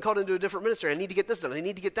 man, I'm getting called into a different ministry. I need to get this done. I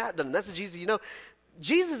need to get that done. And that's the Jesus you know.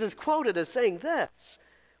 Jesus is quoted as saying this.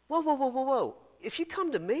 Whoa. If you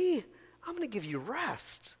come to me, I'm going to give you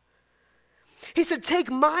rest. He said,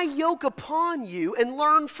 take my yoke upon you and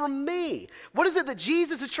learn from me. What is it that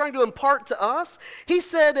Jesus is trying to impart to us? He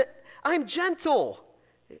said, I'm gentle.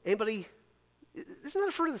 Anybody, isn't that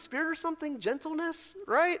a fruit of the Spirit or something? Gentleness,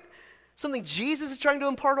 right? Something Jesus is trying to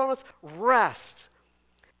impart on us. Rest,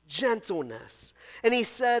 gentleness. And he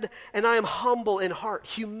said, and I am humble in heart,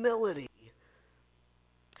 humility.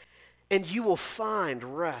 And you will find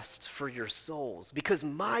rest for your souls, because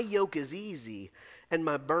my yoke is easy and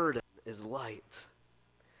my burden is light.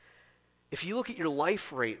 If you look at your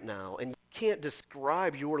life right now and you can't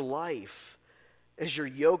describe your life as your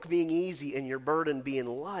yoke being easy and your burden being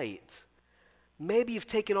light, maybe you've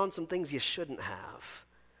taken on some things you shouldn't have.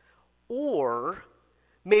 Or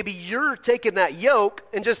maybe you're taking that yoke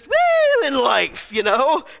and just, woo, in life, You're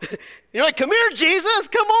like, come here, Jesus,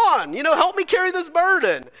 come on, help me carry this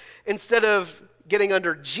burden. Instead of getting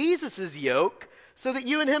under Jesus' yoke so that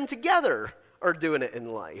you and him together are doing it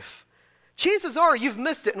in life. Chances are you've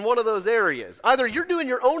missed it in one of those areas. Either you're doing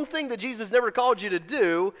your own thing that Jesus never called you to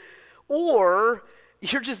do, or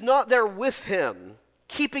you're just not there with him,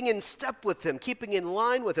 keeping in step with him, keeping in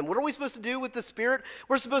line with him. What are we supposed to do with the Spirit?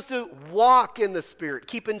 We're supposed to walk in the Spirit,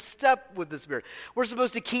 keep in step with the Spirit. We're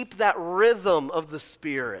supposed to keep that rhythm of the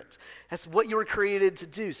Spirit. That's what you were created to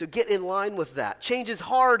do, so get in line with that. Change is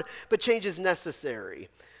hard, but change is necessary.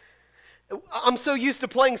 I'm so used to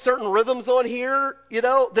playing certain rhythms on here,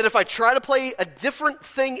 that if I try to play a different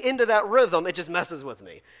thing into that rhythm, it just messes with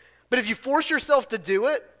me. But if you force yourself to do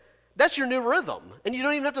it, that's your new rhythm. And you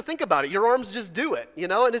don't even have to think about it. Your arms just do it,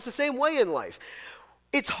 and it's the same way in life.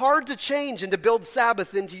 It's hard to change and to build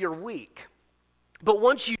Sabbath into your week. But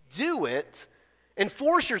once you do it and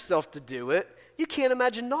force yourself to do it, you can't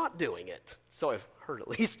imagine not doing it. So I've heard at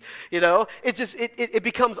least, it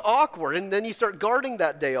becomes awkward, and then you start guarding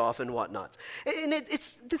that day off and whatnot. And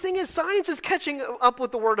the thing is, science is catching up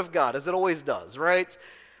with the Word of God, as it always does, right?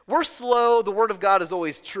 We're slow. The Word of God is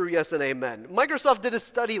always true, yes and amen. Microsoft did a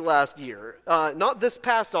study last year, not this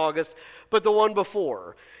past August, but the one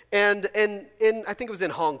before. And I think it was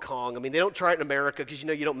in Hong Kong. I mean, they don't try it in America because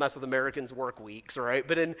you don't mess with Americans' work weeks, right?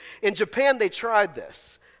 But in Japan, they tried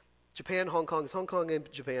this. Japan, Hong Kong, is Hong Kong in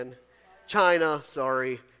Japan? China,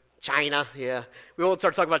 sorry. China, yeah. We won't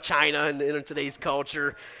start talking about China in today's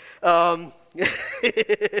culture.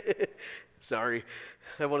 Sorry.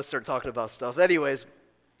 I want to start talking about stuff. Anyways,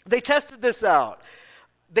 they tested this out.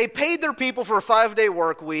 They paid their people for a 5-day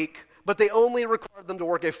work week, but they only required them to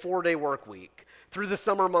work a 4-day work week through the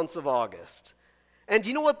summer months of August. And do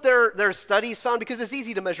you know what their studies found? Because it's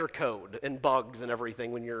easy to measure code and bugs and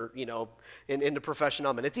everything when you're, in the profession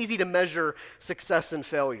I'm in. It's easy to measure success and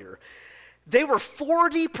failure. They were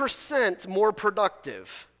 40% more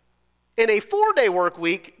productive in a 4-day work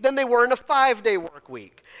week than they were in a 5-day work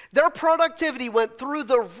week. Their productivity went through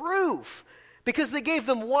the roof because they gave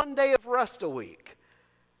them 1 day of rest a week.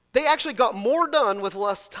 They actually got more done with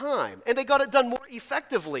less time, and they got it done more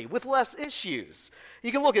effectively with less issues.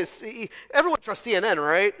 You can look at, everyone trusts CNN,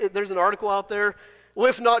 right? There's an article out there. Well,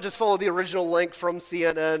 if not, just follow the original link from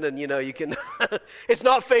CNN, and you can, it's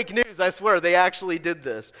not fake news, I swear, they actually did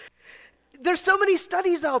this. There's so many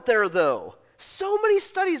studies out there, though. So many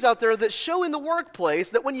studies out there that show in the workplace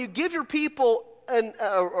that when you give your people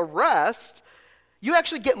a rest, you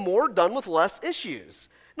actually get more done with less issues.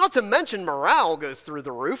 Not to mention morale goes through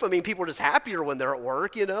the roof. I mean, people are just happier when they're at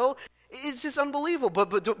work, It's just unbelievable.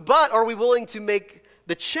 But are we willing to make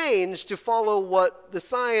the change to follow what the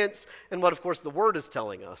science and what, of course, the Word is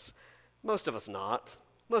telling us? Most of us not.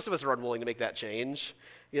 Most of us are unwilling to make that change,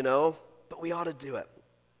 But we ought to do it.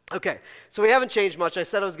 Okay, so we haven't changed much. I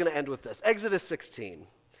said I was going to end with this. Exodus 16.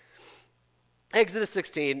 Exodus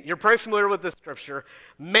 16. You're probably familiar with this scripture.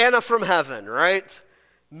 Manna from heaven, right?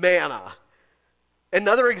 Manna.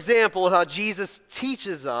 Another example of how Jesus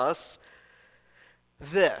teaches us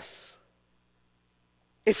this.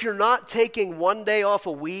 If you're not taking 1 day off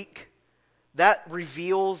a week, that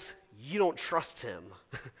reveals you don't trust him.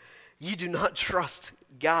 You do not trust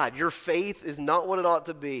God. Your faith is not what it ought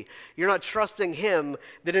to be. You're not trusting him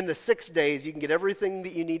that in the 6 days you can get everything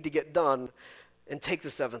that you need to get done and take the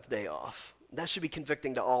 7th day off. That should be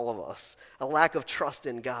convicting to all of us, a lack of trust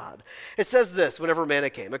in God. It says this, whenever manna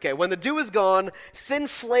came. Okay, when the dew is gone, thin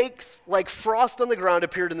flakes like frost on the ground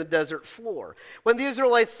appeared in the desert floor. When the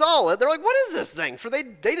Israelites saw it, they're like, what is this thing? For they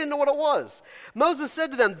didn't know what it was. Moses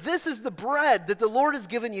said to them, this is the bread that the Lord has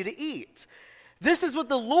given you to eat. This is what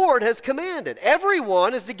the Lord has commanded.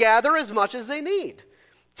 Everyone is to gather as much as they need.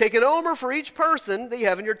 Take an omer for each person that you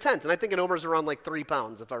have in your tent. And I think an omer is around like 3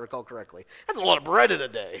 pounds, if I recall correctly. That's a lot of bread in a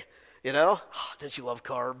day. Don't you love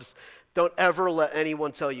carbs? Don't ever let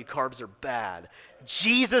anyone tell you carbs are bad.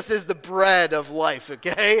 Jesus is the bread of life,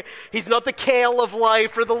 okay? He's not the kale of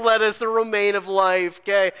life or the lettuce or romaine of life,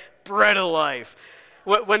 okay? Bread of life.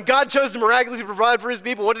 When God chose to miraculously provide for his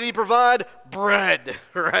people, what did he provide? Bread,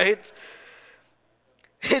 right?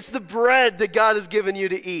 It's the bread that God has given you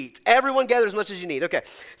to eat. Everyone gather as much as you need. Okay,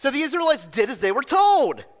 so the Israelites did as they were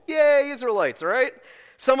told. Yay, Israelites, right?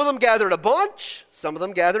 Some of them gathered a bunch, some of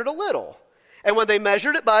them gathered a little. And when they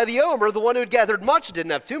measured it by the omer, the one who had gathered much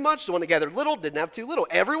didn't have too much, the one that gathered little didn't have too little.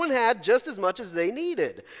 Everyone had just as much as they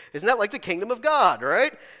needed. Isn't that like the kingdom of God,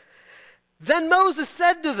 right? Then Moses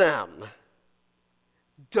said to them,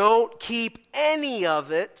 don't keep any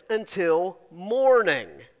of it until morning.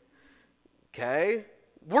 Okay?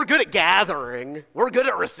 We're good at gathering. We're good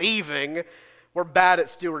at receiving. We're bad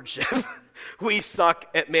at stewardship. We suck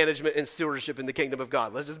at management and stewardship in the kingdom of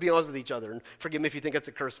God. Let's just be honest with each other. And forgive me if you think that's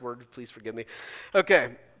a curse word. Please forgive me.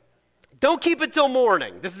 Okay. Don't keep it till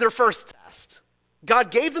morning. This is their first test.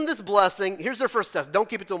 God gave them this blessing. Here's their first test. Don't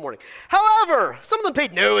keep it till morning. However, some of them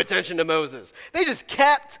paid no attention to Moses. They just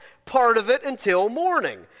kept part of it until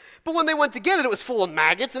morning. But when they went to get it, it was full of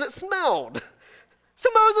maggots and it smelled. So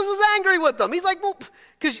Moses was angry with them. He's like, well,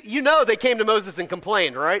 because they came to Moses and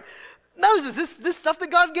complained, right? Moses, this stuff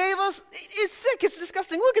that God gave us, it's sick, it's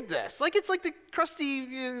disgusting. Look at this. Like, it's like the crusty,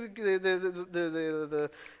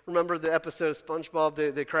 remember the episode of SpongeBob,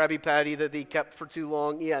 the Krabby Patty that he kept for too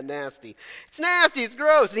long? Yeah, nasty. It's nasty, it's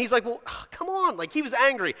gross. And he's like, well, come on. Like, he was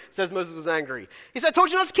angry. Says Moses was angry. He said, I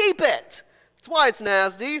told you not to keep it. That's why it's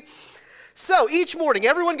nasty. So each morning,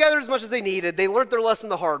 everyone gathered as much as they needed. They learned their lesson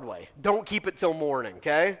the hard way. Don't keep it till morning,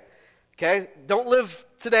 okay? Okay? Don't live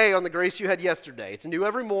today on the grace you had yesterday. It's new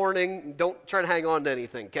every morning. Don't try to hang on to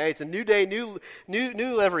anything, okay? It's a new day,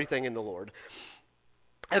 new everything in the Lord.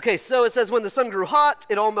 Okay, so it says when the sun grew hot,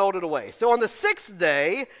 it all melted away. So on the sixth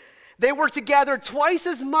day, they were to gather twice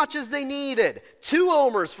as much as they needed, 2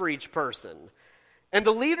 omers for each person. And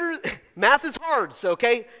the leaders, math is hard, so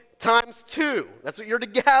okay, times 2. That's what you're to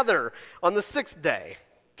gather on the 6th day.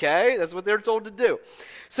 Okay? That's what they're told to do.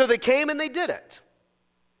 So they came and they did it.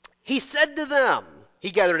 He said to them,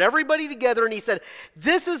 he gathered everybody together and he said,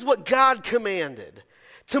 this is what God commanded.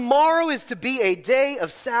 Tomorrow is to be a day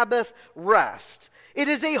of Sabbath rest. It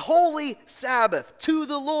is a holy Sabbath to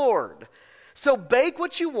the Lord. So bake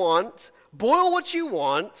what you want, boil what you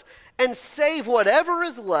want, and save whatever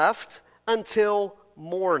is left until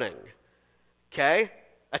morning. Okay?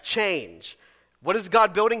 A change. What is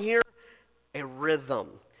God building here? A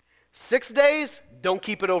rhythm. 6 days, don't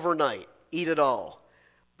keep it overnight. Eat it all.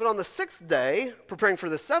 But on the 6th day, preparing for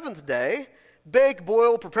the 7th day, bake,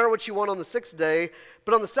 boil, prepare what you want on the 6th day,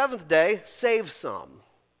 but on the 7th day, save some.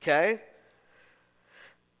 Okay?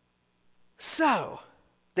 So,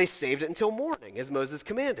 they saved it until morning, as Moses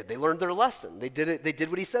commanded. They learned their lesson. They did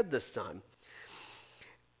what he said this time.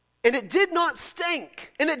 And it did not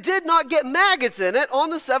stink, and it did not get maggots in it on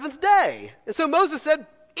the 7th day. And so Moses said,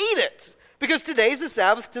 eat it, because today is the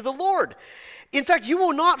Sabbath to the Lord. In fact, you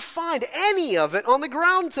will not find any of it on the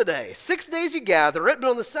ground today. 6 days you gather it, but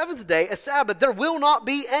on the 7th day, a Sabbath, there will not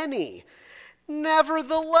be any.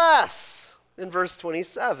 Nevertheless, in verse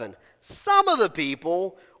 27, some of the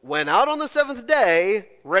people went out on the 7th day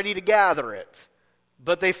ready to gather it.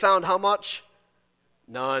 But they found how much?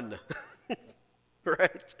 None.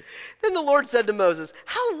 Right? Then the Lord said to Moses,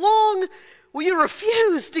 how long will you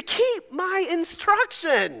refuse to keep my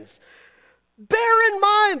instructions? Bear in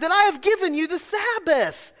mind that I have given you the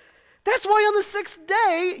Sabbath. That's why on the 6th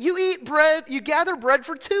day you eat bread, you gather bread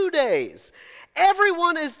for 2 days.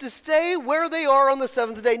 Everyone is to stay where they are on the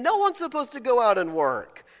 7th day. No one's supposed to go out and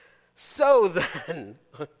work. So then,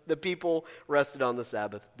 the people rested on the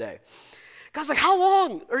Sabbath day. God's like, how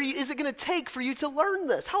long is it going to take for you to learn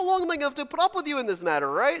this? How long am I going to have to put up with you in this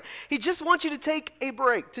matter, right? He just wants you to take a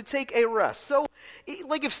break, to take a rest. So,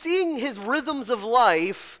 like if seeing his rhythms of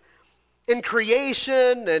life in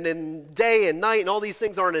creation and in day and night and all these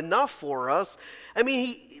things aren't enough for us, I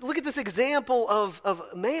mean, look at this example of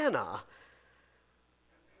manna.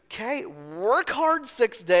 Okay, work hard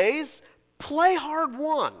 6 days, play hard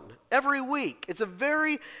 1 every week. It's a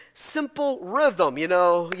very simple rhythm,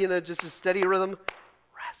 just a steady rhythm.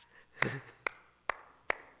 Rest.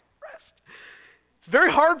 Rest. It's very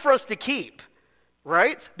hard for us to keep,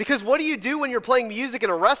 right? Because what do you do when you're playing music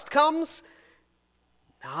and a rest comes?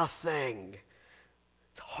 Nothing.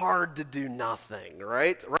 It's hard to do nothing,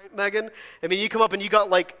 right? Right, Megan? I mean, you come up and you got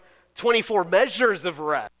like 24 measures of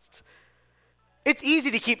rest. It's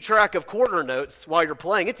easy to keep track of quarter notes while you're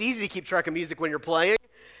playing. It's easy to keep track of music when you're playing.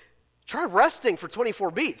 Try resting for 24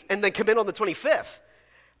 beats and then come in on the 25th.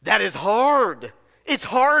 That is hard. It's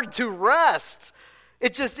hard to rest.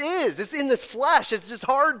 It just is. It's in this flesh. It's just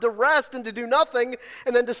hard to rest and to do nothing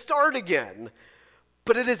and then to start again.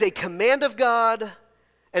 But it is a command of God,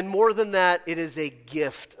 and more than that, it is a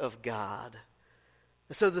gift of God.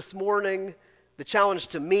 And so this morning, the challenge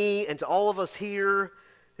to me and to all of us here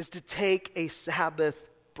is to take a Sabbath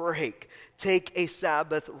break, take a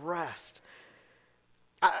Sabbath rest.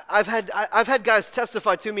 I've had guys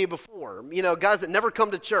testify to me before, guys that never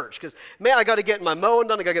come to church because, man, I got to get my mowing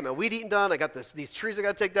done, I got to get my weed eating done, I got these trees I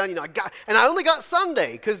got to take down, and I only got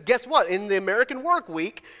Sunday because guess what? In the American work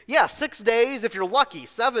week, 6 days if you're lucky,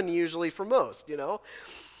 7 usually for most,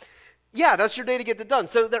 Yeah, that's your day to get it done.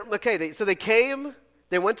 So they came,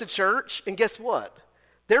 they went to church, and guess what?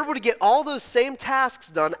 They were able to get all those same tasks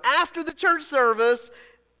done after the church service,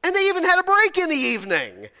 and they even had a break in the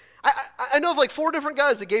evening. I know of like 4 different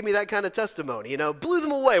guys that gave me that kind of testimony, blew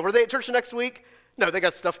them away. Were they at church the next week? No, they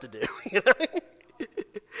got stuff to do,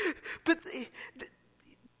 But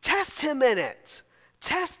test him in it.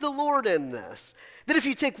 Test the Lord in this. That if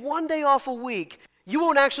you take 1 day off a week, you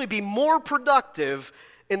won't actually be more productive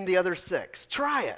in the other 6. Try it.